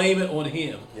going to blame it on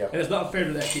him. Yep. And it's not fair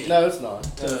to that kid. No, it's not.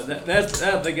 So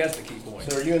I think that's the key point.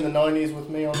 So are you in the 90s with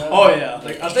me on that? Oh, yeah.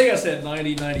 I think I said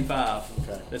 90, 95.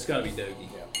 Okay. That's got to be Dougie.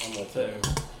 Yeah, I'm with So, you.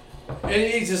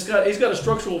 and he's got a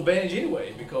structural advantage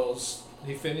anyway because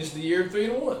he finished the year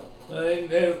 3 and 1. And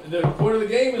the point of the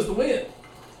game is to win.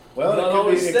 Well, Not it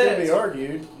always could be stats.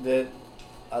 argued that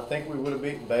I think we would have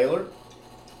beaten Baylor.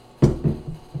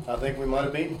 I think we might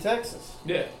have beaten Texas.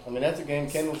 Yeah. I mean, that's a game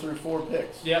Kendall threw 4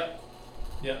 picks. Yep.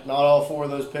 Not all 4 of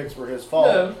those picks were his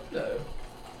fault. No.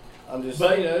 I'm just.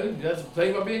 But that's the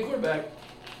thing about being quarterback.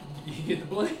 You get the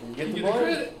blame. You get the the blame.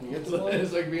 credit. You get the blame.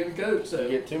 It's like being a coach. So You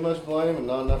get too much blame and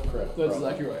not enough credit. That's probably.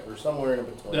 exactly right. Or somewhere in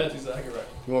between. That's exactly right.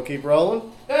 You want to keep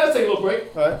rolling? Yeah, let's take a little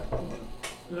break. All right.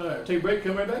 All right, take a break.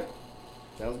 Come right back.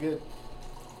 Sounds good.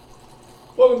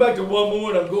 Welcome back to One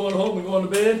More, and I'm going home and going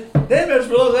to bed. Damn, I just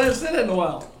realized I haven't said that in a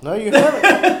while. No, you haven't.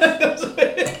 It's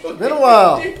been a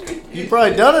while. You've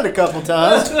probably done it a couple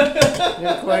times.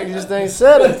 You just ain't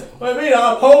said it. What I mean,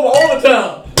 I'm home all the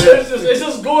time. It's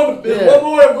just going to Yeah. One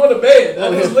More, I'm going to bed.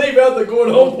 I just leave out the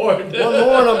going home part. One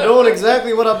more, and I'm doing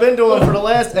exactly what I've been doing for the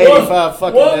last 85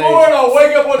 fucking One days. more, and I'll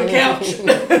wake up on the couch.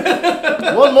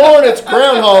 One more, and it's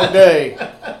Groundhog Day.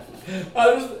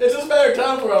 It's just a matter of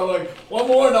time where I'm like, one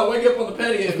more and I'll wake up on the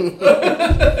patio.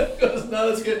 Because no,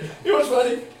 that's good. You know what's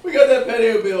funny? We got that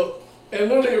patio built, and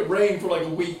literally it rained for like a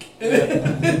week. And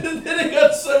then it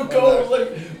got so cold, like,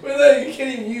 you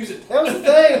can't even use it. That was the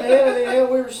thing, man. And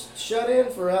we were shut in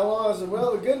for how long? I said,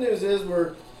 well, the good news is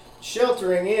we're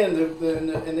sheltering in. And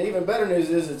the even better news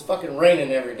is it's fucking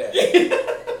raining every day.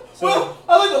 Well,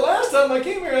 I think the last time I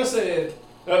came here, I said,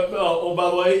 oh, by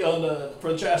the way,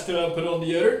 for the chast I put on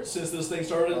deodorant since this thing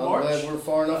started in March. I'm glad we're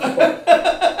far enough apart.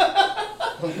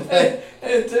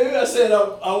 and 2, I said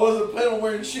I wasn't planning on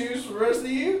wearing shoes for the rest of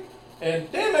you.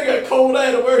 And damn, I got cold. I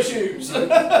had to wear shoes. So you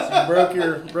broke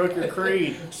your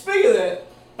creed. Speaking of that,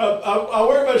 I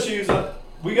wear my shoes.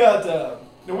 We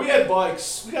had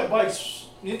bikes. We got bikes.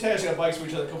 Me and Tash got bikes for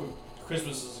each other a couple of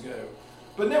Christmases ago,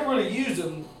 but never really used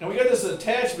them. And we got this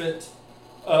attachment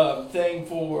thing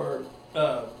for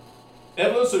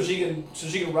Evelyn, so she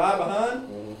can ride behind.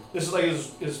 Mhm. This is like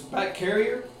his back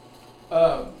carrier.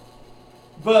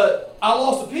 But I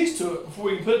lost a piece to it before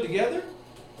we could put it together.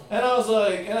 And I was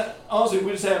like, honestly,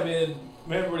 we just haven't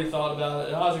really thought about it.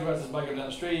 And I was about this bike up down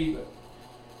the street, but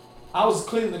I was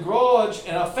cleaning the garage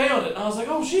and I found it. And I was like,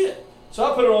 oh shit. So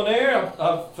I put it on there.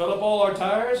 I filled up all our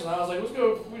tires and I was like, let's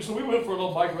go. So we went for a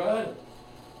little bike ride.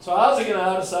 So Isaac and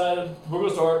I decided we're going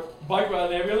to start bike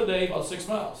riding every other day, about 6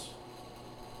 miles.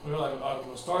 We were like, all right, we're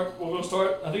going to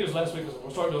start, I think it was last week,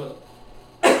 we'll start doing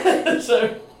it.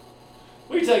 So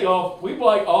we take off, we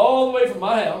bike all the way from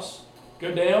my house,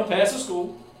 go down past the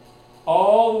school,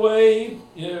 all the way,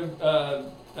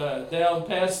 down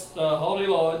past Holiday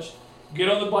Lodge, get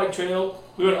on the bike trail.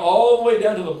 We went all the way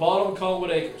down to the bottom of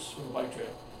Collingwood Acres with the bike trail,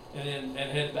 and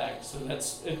head back. So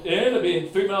it ended up being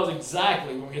 3 miles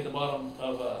exactly when we hit the bottom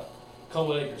of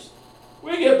Collingwood Acres.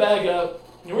 We get back up,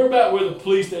 and we're about where the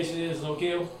police station is in Oak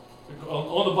Hill,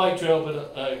 on the bike trail, but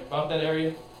about that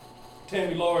area.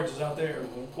 Tammy Large is out there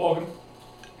walking.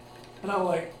 And I'm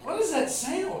like, what is that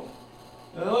sound?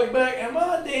 And I look back, and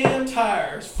my damn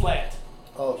tire's flat.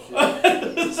 Oh, shit.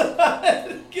 So I had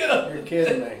to get up. You're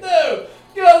kidding me. No.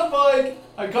 Get on the bike.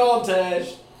 I called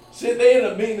Tash. They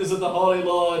ended up meeting us at the Holiday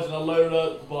Lodge, and I loaded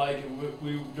up the bike, and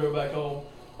we drove back home.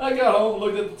 I got home,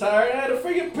 looked at the tire, and I had a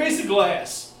freaking piece of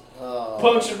glass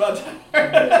punctured my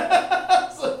tire.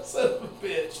 Son of a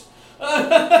bitch.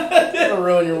 That'll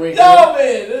ruin your weekend. No,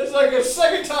 man. It's like the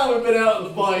second time we've been out on the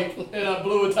bike, and I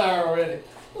blew a tire already.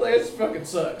 Like, this fucking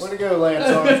sucks. Way to go, Lance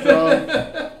Armstrong.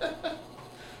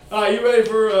 All right, you ready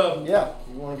for... yeah.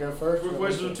 You want to go first? For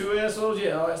questions with two assholes?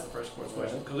 Yeah, I'll ask the first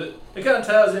question because it kind of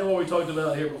ties in what we talked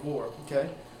about here before. Okay.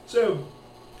 So,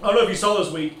 I don't know if you saw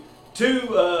this week, two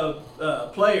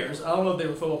players, I don't know if they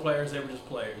were football players, they were just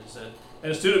players, and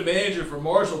a student manager for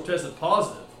Marshall tested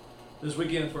positive this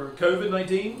weekend for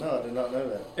COVID-19. No, I did not know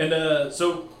that. And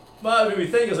so, my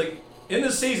thing is like, in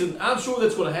this season, I'm sure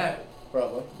that's going to happen.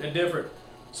 Probably. They're different.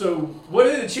 So, what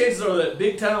are the chances are that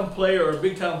big-time player or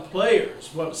big-time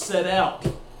players will set out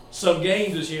some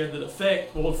games this year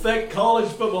that will affect college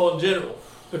football in general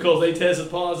because they tested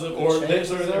positive or they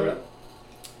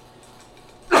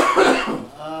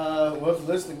well, if you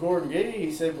listen to Gordon Giddy,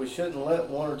 he said we shouldn't let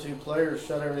one or two players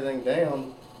shut everything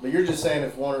down. But you're just saying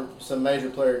if one or some major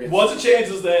player gets... What's the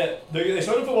chances that they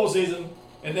start the football season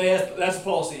and that's the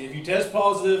policy. If you test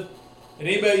positive and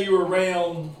anybody you were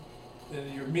around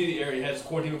in your immediate area has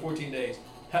quarantine for 14 days,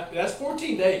 that's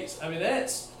 14 days. I mean,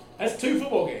 that's 2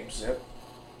 football games. Yep.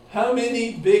 How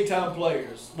many big-time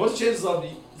players? What's the chances of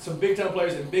some big-time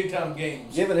players in big-time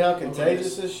games? Given how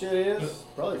contagious this shit is,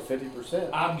 probably 50%.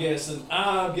 I'm guessing.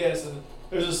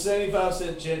 There's a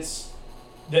 75% chance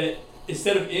that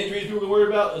instead of injuries people are worried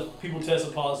about, is people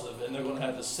tested positive and they're going to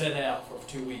have to sit out for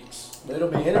 2 weeks. But it'll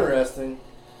be interesting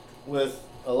with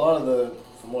a lot of the,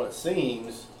 from what it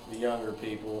seems, the younger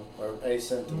people are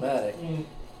asymptomatic.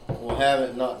 Will have it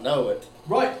and not know it.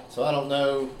 Right. So I don't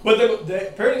know. But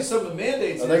apparently some of the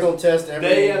mandates are they going to test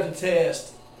everyone? They have to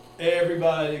test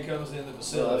everybody that comes in the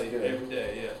facility every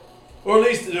day, yeah. Or at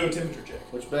least to do a temperature check.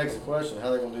 Which begs the question, how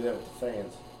are they going to do that with the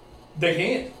fans? They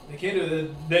can't. They can't do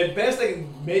it. The best they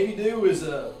can maybe do is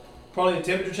probably a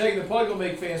temperature check, and they're probably going to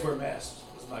make fans wear masks.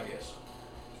 That's my guess.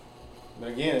 But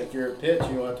again, if you're at pitch,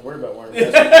 you don't have to worry about wearing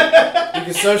a mask. You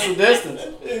can social distance.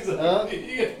 Exactly. Huh?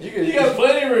 You got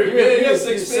plenty of room. You got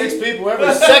six people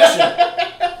every section.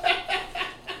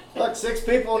 Like 6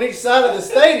 people on each side of the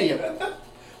stadium.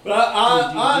 But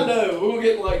I know we're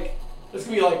gonna get it's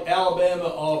gonna be like Alabama,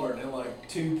 Auburn, and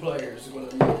 2 players are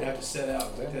gonna have to set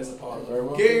out and test positive.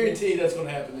 Well Guaranteed that's gonna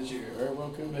happen this year. Very well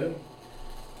could be.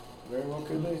 Very well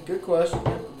could be. Good question.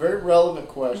 Very relevant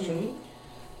question. Mm-hmm.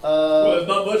 Well, there's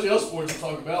not much else sports to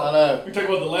talk about. I know. We talked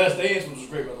about The Last Dance, which was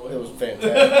great, by the way. It was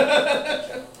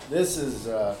fantastic. This is,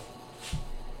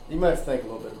 you might have to think a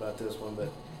little bit about this one,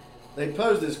 but they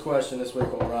posed this question this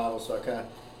week on Rivals, so I kind of,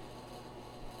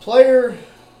 player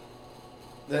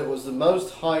that was the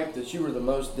most hyped that you were the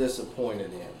most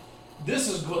disappointed in. This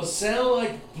is going to sound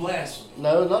like blasphemy.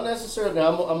 No, not necessarily. Now,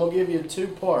 I'm going to give you 2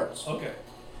 parts. Okay.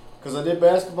 Because I did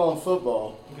basketball and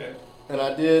football. Okay. And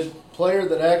I did player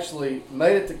that actually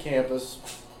made it to campus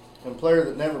and player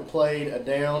that never played a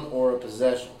down or a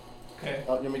possession. Okay.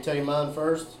 Let me tell you mine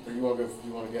first, or you want to go?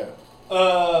 You want to go?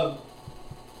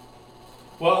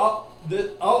 Well,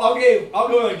 I'll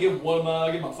go ahead and give one of mine.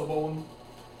 I'll give my football one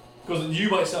because you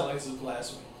might sound like this is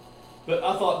blasphemy, but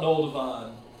I thought Noel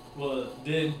Devine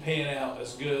didn't pan out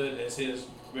as good as his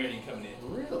rating coming in.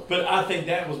 Really? But I think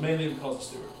that was mainly because of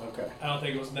Stewart. Okay. I don't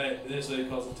think it was necessarily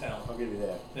because of talent. I'll give you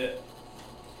that. Yeah.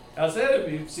 I said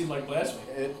it seemed like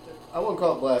blasphemy. I wouldn't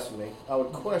call it blasphemy. I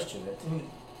would question it.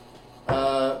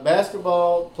 Mm.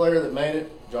 Basketball player that made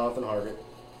it, Jonathan Hargett.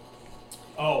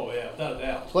 Oh, yeah, without a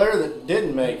doubt. Player that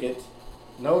didn't make it,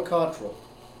 Noah Cottrell.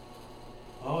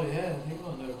 Oh, yeah, I think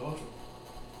on their culture.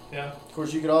 Yeah. Of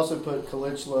course, you could also put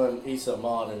Kalichla and Issa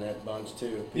Ahmad in that bunch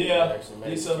too. Yeah,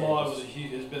 Issa Ahmad was a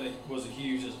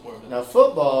huge disappointment. Now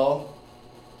football,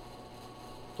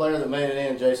 player that made it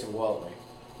in, Jason Gwaltney.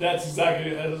 That's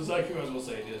exactly what I was going to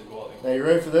say, Jason Gwaltney. Now you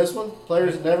ready for this one?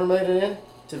 Players that never made it in,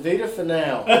 Tavita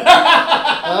Finau.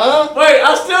 Huh? Wait,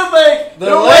 I still think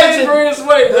the legend,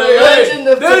 legend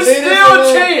of there's Tavita still Finau.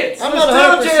 a chance. I'm There's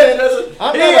not still a 100%. chance.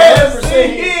 I'm He not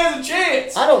 100%. has a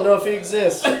chance. I don't know if he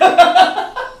exists.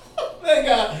 That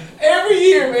guy, every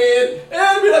year, man.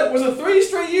 It'd be like, was it 3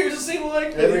 straight years? It seemed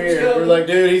like Every year, we're like,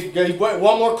 dude, he's one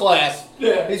more class.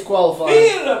 yeah, He's qualified. he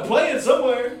ended up playing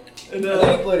somewhere. And, I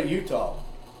think he played at Utah.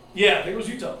 yeah, I think it was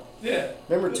Utah. Yeah.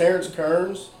 Remember Terrence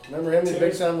Kearns? Remember him, the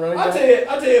big time running I'll back?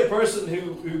 tell you a person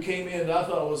who came in and I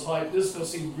thought was hyped. This is going to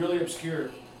seem really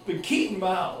obscure. But Keaton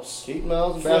Miles. Keaton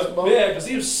Miles in basketball? Yeah, because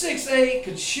he was 6'8",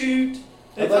 could shoot.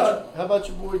 How about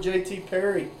your boy J.T.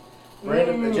 Perry?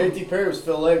 J.T. Perry was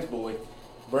Phil Legg's boy.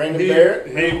 Brandon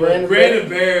Barrett. Brandon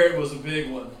Barrett was a big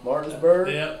one. Martinsburg.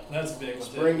 Yeah, that's a big one.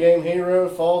 Spring game hero,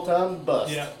 fall time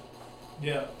bust. Yeah,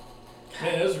 yeah.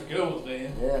 Man, those are good ones,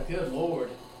 man. Yeah. Good Lord.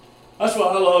 That's why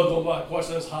I love going back,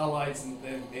 watching those highlights and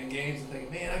games and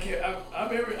thinking, man,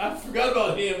 I forgot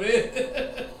about him,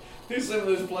 man. Who's some of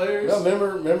those players? Yeah,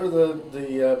 remember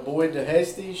the Boyd to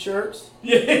Hasty shirts?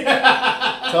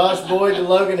 Yeah. Tosh Boyd to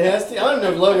Logan Hesty. I don't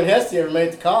know if Logan Hesty ever made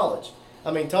it to college.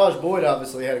 I mean, Tosh Boyd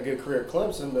obviously had a good career at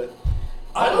Clemson, but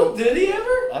Did he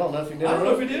ever? I don't know if he did. I don't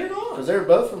know if he did or not. Because they were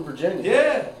both from Virginia.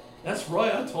 Yeah, that's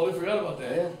right. I totally forgot about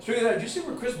that. Yeah. Speaking of that, did you see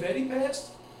where Chris Betty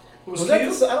passed? Was that I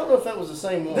don't know if that was the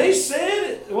same one. They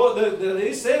said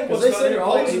they said what's they not said here he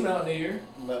always played- a Mountaineer.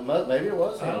 Maybe it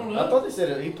was him. I don't know. I thought they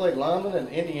said he played lineman in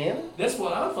Indiana. That's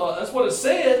what I thought. That's what it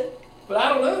said, but I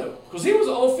don't know because he was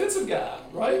an offensive guy,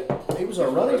 right? He was our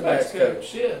running backs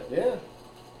coach. Yeah. Yeah.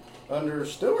 Under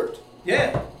Stewart.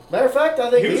 Yeah. Matter of fact,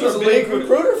 I think he was a our league big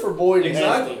recruiter for Boyd.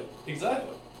 Exactly. And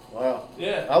Exactly. Wow.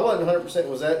 Yeah. I wasn't 100%.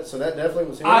 Was that so? That definitely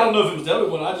was him. I don't know if it was the other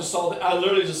one. I just saw that. I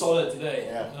literally just saw that today.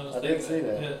 Yeah. was I thinking did see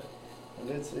that. Yeah. I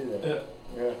did see that. Yeah.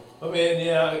 Yeah. But man,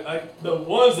 yeah, the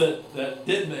ones that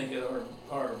did make it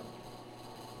are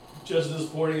just as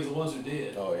disappointing as the ones who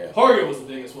did. Oh yeah. Hargett was the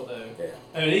biggest one though. Yeah.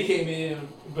 I mean, he came in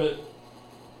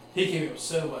with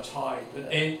so much hype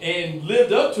and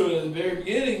lived up to it at the very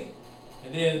beginning,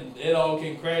 and then it all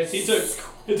came crashing. He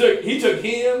took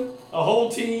him, a whole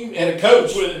team, and a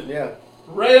coach with him Yeah.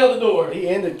 right out the door. He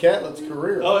ended Catlett's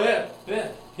career. Oh yeah, yeah.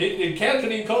 Cat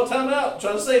couldn't even call timeout,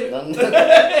 trying to save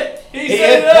it. He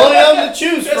had plenty of them to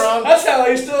choose from. That's how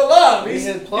he's still alive. He He's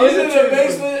had plenty in to the choose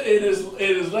basement in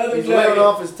his leather He's jacket. living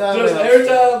off his timeout. Just every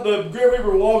time the Grim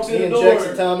Reaper walks in the door, injects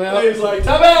a timeout. he's like,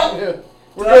 timeout. Yeah.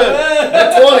 We're good.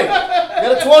 Got 20.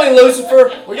 Got a 20,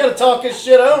 Lucifer. We got to talk this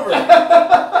shit over.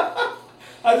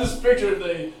 I just pictured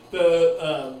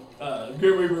the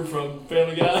Grim Reaper from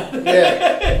Family Guy.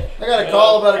 Yeah. I got a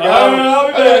call about a guy. I'll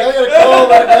be I back. got a call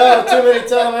about a guy with too many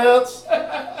timeouts.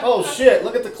 Oh shit!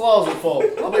 Look at the closet full.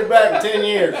 I'll be back in 10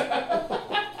 years.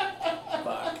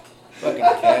 Fuck. Fucking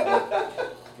Catlett.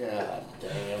 God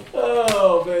damn.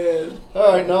 Oh man.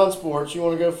 All right, non-sports. You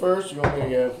want to go first? Or you want me to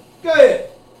go? Go ahead.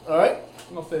 All right.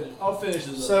 I'll finish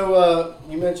this up. So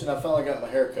you mentioned I finally got my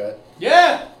hair cut.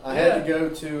 Yeah. I had to go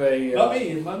to a. Not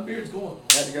me. My beard's going.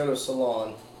 I had to go to a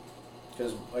salon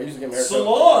because I usually get my hair cut.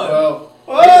 Salon? Well,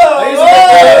 Oh,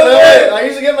 I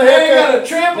usually get my hair Ain't cut.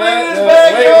 got a trampoline in his Wait,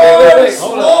 backyard.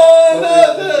 hold Salon.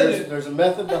 on. There's a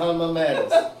method behind my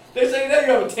madness. They say they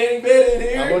got a tanning bed in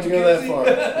here. I wouldn't go that far.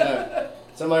 No.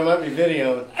 Somebody might be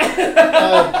videoing.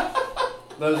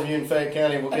 Those of you in Fayette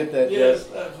County will get that Yes,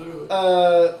 joke. absolutely.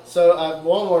 So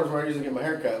Walmart is where I usually get my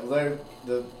hair cut.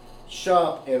 The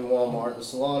shop in Walmart, the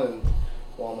salon in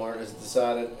Walmart, has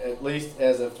decided, at least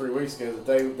as of 3 weeks ago,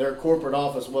 that their corporate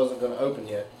office wasn't going to open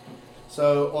yet.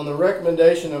 So on the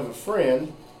recommendation of a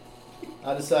friend,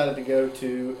 I decided to go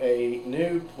to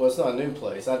it's not a new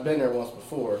place. I'd been there once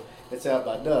before. It's out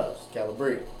by Dove's,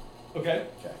 Calabria. Okay.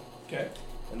 Okay. Okay.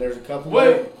 And there's a couple.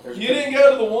 Wait, you didn't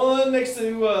go to the one next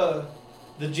to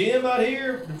the gym out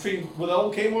here between where the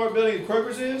old Kmart building and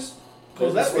Kroger's is?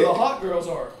 Because that's where the hot girls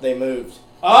are. They moved.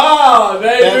 Ah,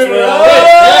 they That's moved. where Oh! I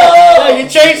went. Yeah, you're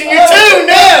changing your tune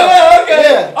now. Yeah, okay.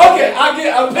 Yeah. Okay,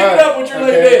 I'm picking up what you're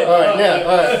laying down. All right, now,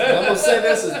 all right. I'm gonna say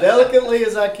this as delicately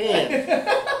as I can.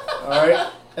 All right.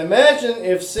 Imagine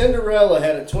if Cinderella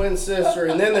had a twin sister,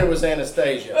 and then there was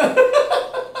Anastasia.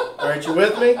 All right, you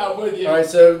with me? I'm with you. All right,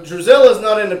 so Drusilla's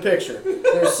not in the picture.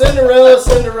 There's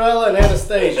Cinderella, and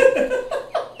Anastasia.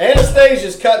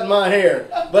 Anastasia's cutting my hair,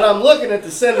 but I'm looking at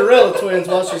the Cinderella twins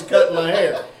while she's cutting my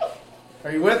hair.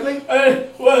 Are you with me?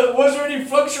 Well, was there any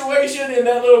fluctuation in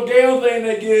that little gown thing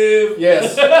they give?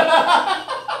 Yes.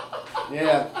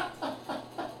 Yeah.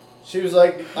 She was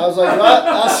like, I was like, what?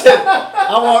 I said,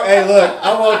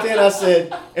 I walked in, I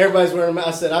said, everybody's wearing a mask.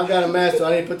 I said, I've got a mask, so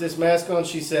I need to put this mask on.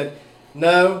 She said,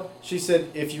 no. She said,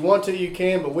 if you want to, you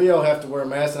can, but we all have to wear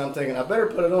masks. And I'm thinking, I better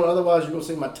put it on, otherwise you're going to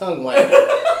see my tongue wag.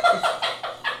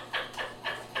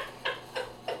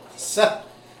 So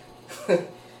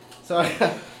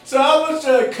how much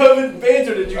COVID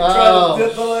banter did you try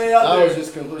to lay out there? I was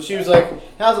just complete. She was like,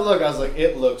 how's it look? I was like,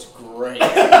 it looks great.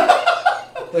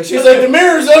 Like, she's like, the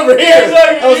mirror's over here.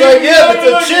 I was like, yeah, but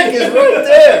the chick is right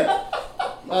there.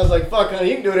 I was like, fuck, honey,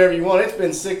 you can do whatever you want. It's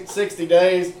been 60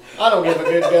 days. I don't give a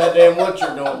good goddamn what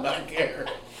you're doing back here.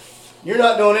 You're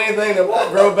not doing anything that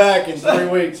won't grow back in 3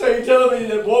 weeks. So you're telling me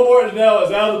that Walmart now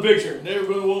is out of the picture? Never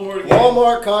go to Walmart again?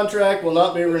 Walmart contract will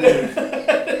not be renewed.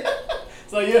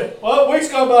 So yeah, well, week's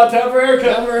gone by. Time for a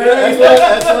haircut.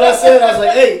 That's what I said. I was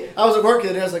like, hey, I was at work the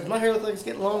other day. I was like, my hair looks like it's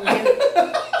getting long again.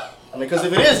 I mean, because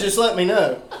if it is, just let me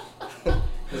know.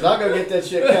 Because I'll go get that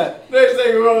shit cut. Next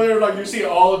thing we're over there, like you see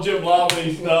all of Jim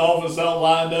Lomley's in the office all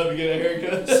lined up to get a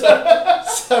haircut.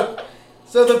 So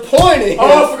the point is...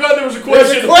 Oh, I forgot there was a question.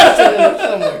 There's a question in there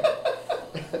somewhere.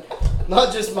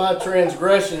 Not just my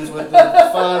transgressions with the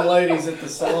fine ladies at the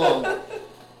salon.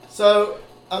 So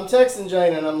I'm texting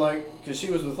Jane and I'm like, because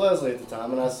she was with Leslie at the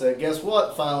time, and I said, guess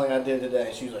what finally I did today?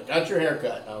 And she was like, got your hair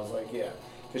cut. And I was like, yeah.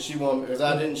 Because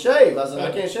I didn't shave. I said,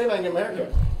 I can't shave, I can get my hair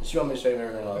cut. And she wanted me to shave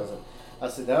everything. I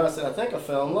said, no. I said, I think I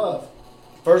fell in love.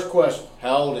 First question,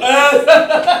 how old is she?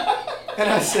 And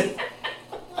I said,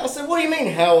 what do you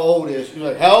mean, how old is she? She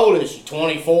was like, how old is she,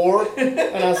 24?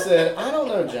 And I said, I don't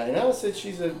know, Jane. I said,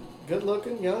 she's a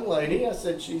good-looking young lady. I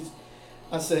said, she's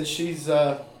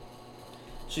got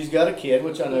a kid,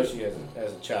 which I know she has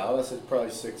as a child. I said,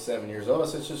 probably 6, 7 years old. I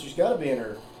said, so she's got to be in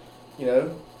her,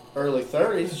 early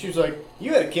 30s. She was like,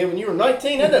 you had a kid when you were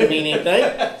 19? That doesn't mean anything.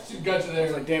 She got you there. I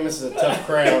was like, damn, this is a tough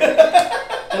crowd.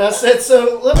 And I said,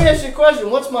 so let me ask you a question.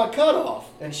 What's my cutoff?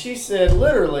 And she said,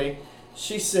 30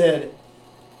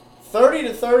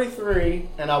 to 33,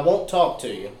 and I won't talk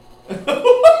to you.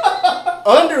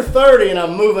 Under 30, and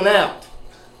I'm moving out.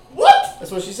 What?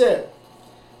 That's what she said.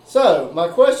 So, my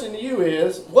question to you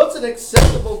is, what's an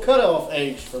acceptable cutoff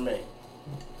age for me?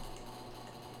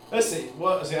 Let's see.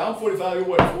 I'm 45. You're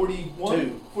what,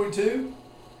 41? 42?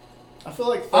 I feel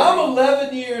like 30. I'm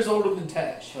 11 years older than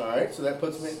Tash. All right, so that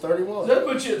puts me at 31. So that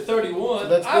puts you at 31. So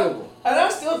that's doable. And I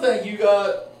still think you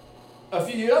got a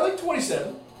few years. I think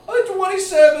 27. I think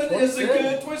 27 is a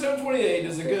good. 27, 28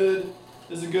 is a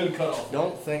good cutoff.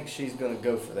 Don't think she's gonna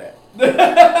go for that.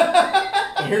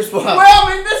 Here's why. Well,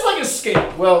 I mean, it's like a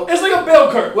scale. Well, it's like a bell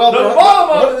curve. Well, the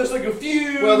bottom of it, there's like a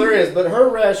few. Well, there is, but her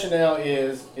rationale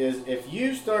is if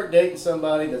you start dating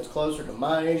somebody that's closer to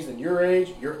my age than your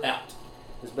age, you're out.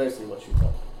 Is basically what she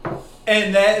thought.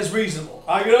 And that is reasonable.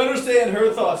 I can understand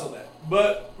her thoughts on that,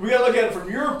 but we gotta look at it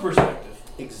from your perspective.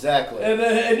 Exactly.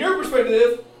 And your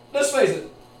perspective, let's face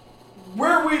it,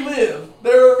 where we live,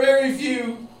 there are very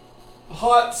few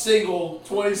hot, single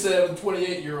 27,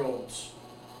 28-year-olds.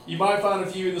 You might find a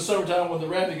few in the summertime when the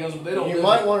rafting comes, but they don't. You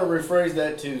might want to rephrase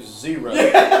that to 0.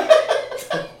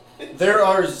 There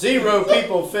are 0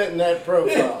 people fitting that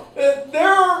profile. There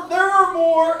are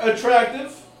more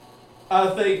attractive,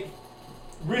 I think,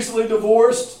 recently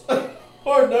divorced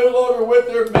or no longer with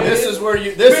their man. This is where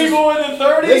you. People in the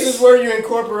 30s. This is where you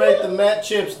incorporate the Matt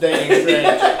Chips dating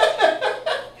strategy,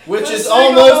 which is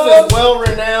almost as well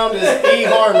renowned as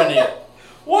eHarmony.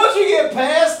 Once you get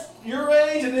past your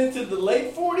age and into the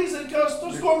late 40s, it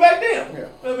starts going back down. Yeah.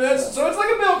 I mean, so it's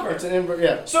like a bell curve. It's an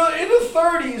yeah. So in the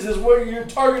 30s is where your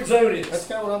target zone is. That's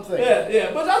kind of what I'm thinking.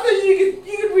 Yeah. But I think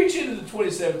you can reach into the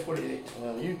 27, 28.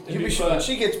 Well, you be sure when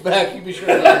she gets back, you be sure.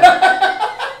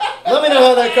 Let me know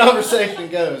how that conversation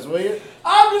goes, will you?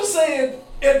 I'm just saying,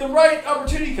 if the right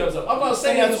opportunity comes up, I'm not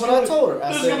saying that's what I told her.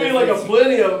 There's going to be like a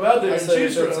plenty of them out there. I to said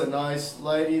choose if it's from. a nice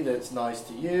lady that's nice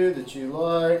to you, that you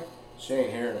like, she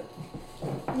ain't hearing it.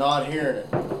 Not hearing it.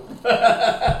 Not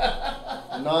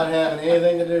having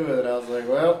anything to do with it. I was like,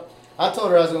 well, I told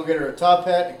her I was going to get her a top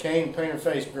hat, a cane, and paint her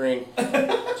face green.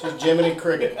 She's Jiminy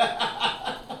Cricket.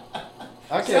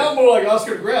 I Sound more like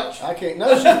Oscar Grouch. I can't.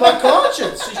 No, she's my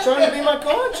conscience. She's trying to be my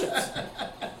conscience.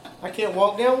 I can't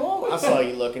walk down Walmart. I saw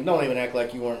you looking. Don't even act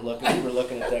like you weren't looking. You were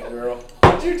looking at that girl.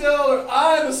 Did you tell her,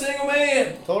 I'm a single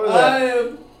man? Told her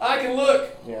that. I can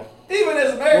look. Yeah. Even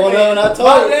as a married man.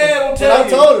 My dad will tell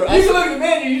menu. I told her. You can look at the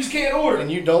menu, you just can't order.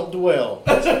 And you don't dwell.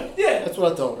 Yeah. That's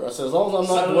what I told her. I said, as long as I'm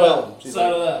Side not of dwelling. that. She's Side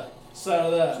like, of that. Side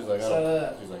of that. she's like, I Side of don't,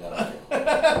 that. she's like, I don't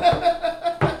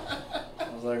care.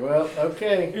 I was like, well,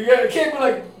 okay. It can't be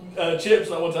like Chips.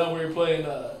 Like one time we were playing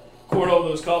cornhole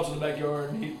with those cops in the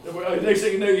backyard, and next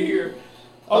thing you know, you hear,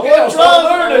 "Okay, I'll start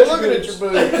learning looking at your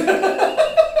boobs."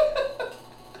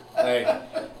 Hey,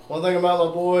 one thing about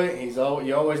my boy,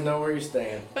 you always know where you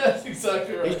stand. That's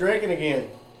exactly right. He's drinking again.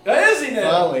 Is he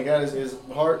now? Finally, got his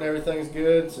heart and everything's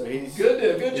good, so he's Good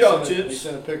deal. Good he job, sent a- Chips. He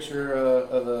sent a picture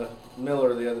of the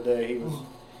Miller the other day.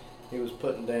 He was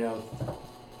putting down.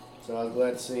 So I was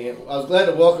glad to see him. I was glad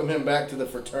to welcome him back to the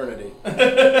fraternity.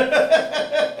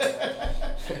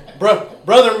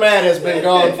 Brother Matt has been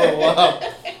gone for a while.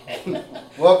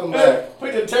 Welcome back.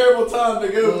 Picked a terrible time to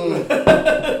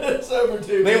go sober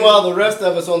too. Meanwhile, the rest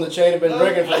of us on the chain have been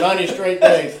drinking for 90 straight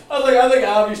days. I think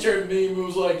Ivy shared a meme. It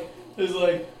was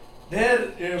like,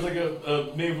 Dad, it was like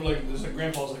a meme from like this. Like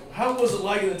Grandpa was like, how was it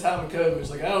like in the time of COVID? It's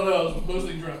like, I don't know. I was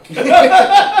mostly drunk.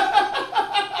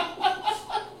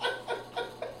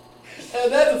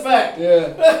 And that's a fact.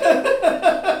 Yeah.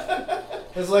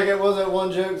 It's like it was that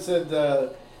one joke that said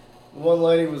one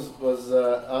lady was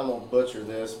I'm gonna butcher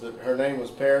this, but her name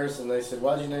was Paris, and they said,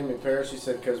 "Why'd you name me Paris?" She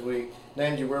said, "Because we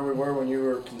named you where we were when you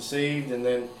were conceived, and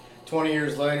then 20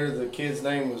 years later, the kid's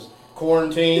name was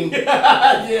Quarantine."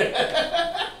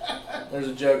 Yeah. There's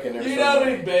a joke in there. You know how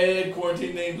many bad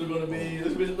quarantine names are going to be?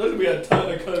 There's going to be a ton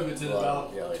of COVIDs in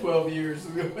about 12 years.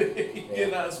 It's going to be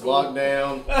getting out of school.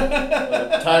 Lockdown,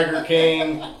 Tiger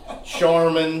King,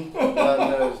 Charmin, God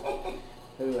knows.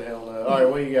 Who the hell knows? All right,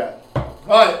 what you got?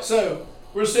 All right, so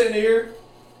we're sitting here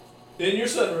in your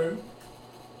sunroom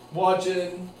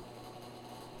watching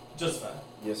Justified.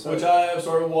 Yes, sir. Which I have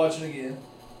started watching again,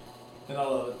 and I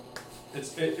love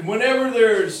it. Whenever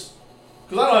there's,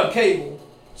 because I don't have cable,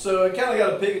 so I kind of got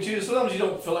to pick and choose. Sometimes you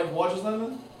don't feel like watching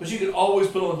something, but you can always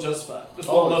put on Justified. That's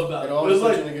what I love about it. Always It's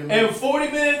like, puts you in a good and mood.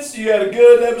 40 minutes, you had a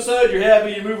good episode, you're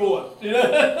happy, you move on. You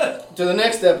know? To the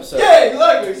next episode. Yeah,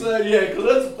 exactly. So yeah,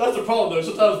 because that's the problem though.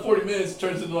 Sometimes 40 minutes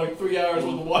turns into like 3 hours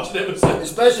worth of watching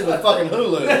episodes. Especially with fucking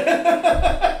Hulu.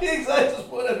 Exactly, just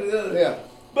one after the other. Yeah.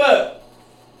 But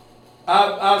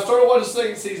I've started watching the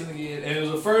second season again, and it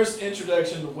was the first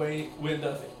introduction to Wayne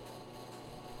Duffy.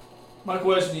 My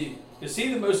question to you: is he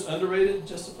the most underrated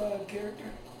Justified character?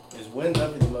 Is Wayne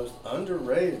Duffy the most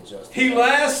underrated Justified? He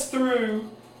lasts through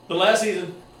the last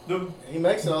season. He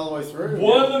makes it all the way through.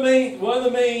 One of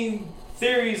the main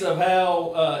theories of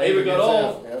how Ava got gets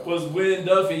off out, yep. was when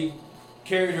Duffy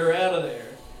carried her out of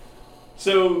there.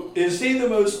 So is he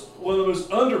one of the most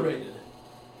underrated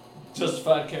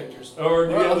Justified characters? Or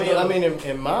do you Well, have I mean,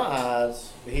 in my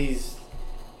eyes, he's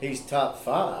top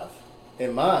 5.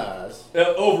 In my eyes.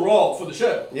 overall for the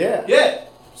show? Yeah. Yeah.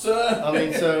 So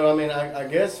I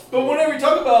guess. But whenever you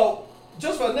talk about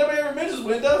Justified, nobody ever mentions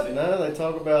Wayne Duffy. No, they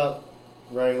talk about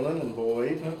Raylan and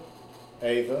Boyd,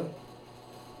 Ava.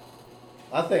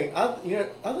 I think Art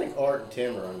and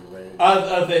Tim are underrated.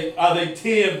 I think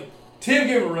Tim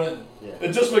gave him a run. Yeah.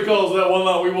 And just because of that one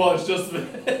line we watched just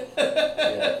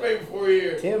right before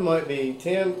here. Tim might be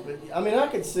Tim. I mean, I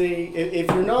could see if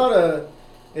you're not a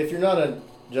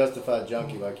Justified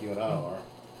junkie like you and I are.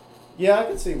 Yeah, I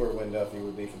could see where Wayne Duffy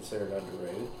would be considered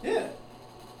underrated. Yeah,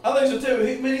 I think so too.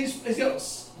 He's got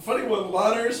funny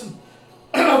one-liners. And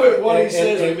what he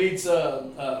says when he meets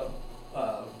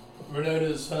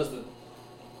Renona's husband.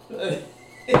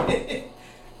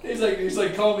 he's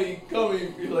like, call me.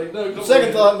 He's like, no. Come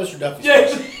Second thought, Mr. Duffy's Yeah.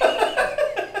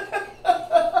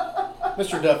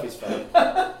 Mr. Duffy's fine.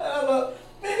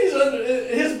 Man,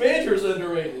 his banter is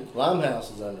underrated.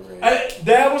 Limehouse is underrated.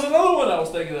 That was another one I was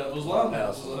thinking of. Was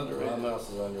Limehouse is underrated? Limehouse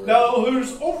is underrated. No,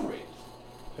 who's overrated?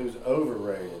 Who's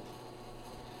overrated?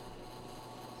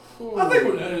 I think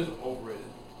Winona's overrated.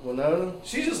 Winona?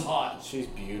 She's just hot. She's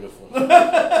beautiful.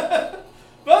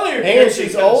 And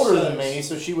she's older than me,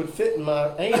 so she would fit in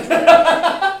my age range.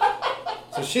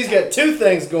 So she's got two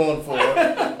things going for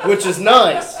her, which is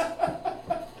nice.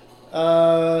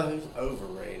 Who's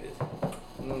overrated?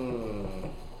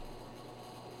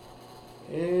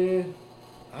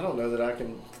 I don't know that I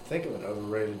can think of an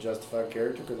overrated Justified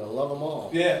character because I love them all.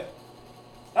 Yeah.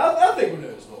 I think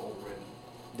Winona's a little overrated.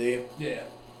 Do you? Yeah.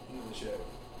 In the show.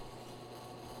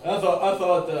 I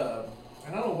thought, and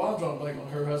I don't know why I'm drawing a blank on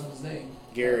her husband's name.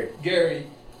 Gary. Gary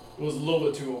was a little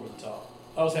bit too over the top.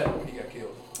 I was happy when he got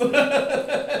killed.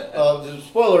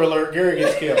 Spoiler alert, Gary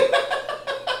gets killed.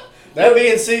 That'll be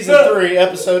in season 3,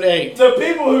 episode 8. The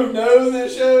people who know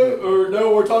this show or know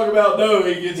what we're talking about know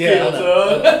he gets killed. I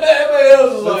know. So everybody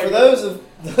else is But like, for those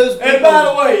Those people, And by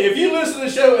the way, if you listen to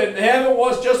the show and haven't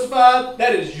watched Justified,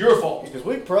 that is your fault. because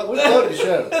we plugged the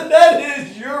show. That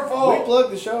is your We fault.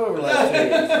 plugged the show over the last 2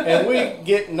 years, and we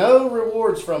get no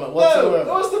rewards from it whatsoever.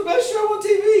 No, it's the best show on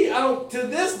TV. I don't, to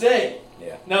this day.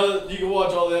 Yeah. Now that you can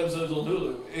watch all the episodes on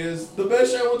Hulu, is the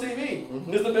best show on TV.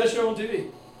 Mhm. It's the best show on TV.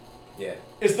 Yeah,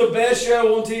 It's the best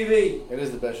show on TV. it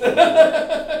is the best show.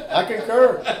 I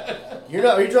concur.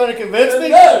 Are you trying to convince me?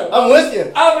 No. I'm with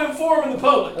you. I'm informing the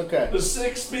public. Okay. The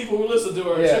 6 people who listen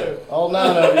to our Yeah, show. all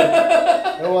 9 of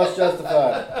you. Go watch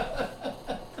Justified.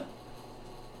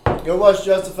 Go watch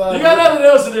Justified. You got nothing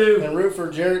else to do. And root for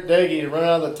Jarrett Dagey to run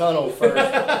out of the tunnel first.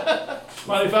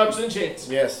 95% chance.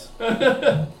 Yes. All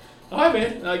right,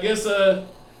 man. I guess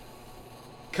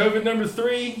COVID number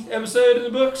 3 episode in the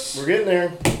books. We're getting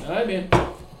there. All right, man.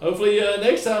 Hopefully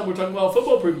next time we're talking about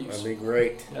football previews. That'd be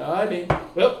great. All right, man.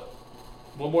 Well,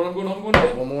 one more. I'm going home. Going to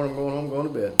bed. One more, I'm going home, going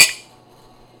to bed.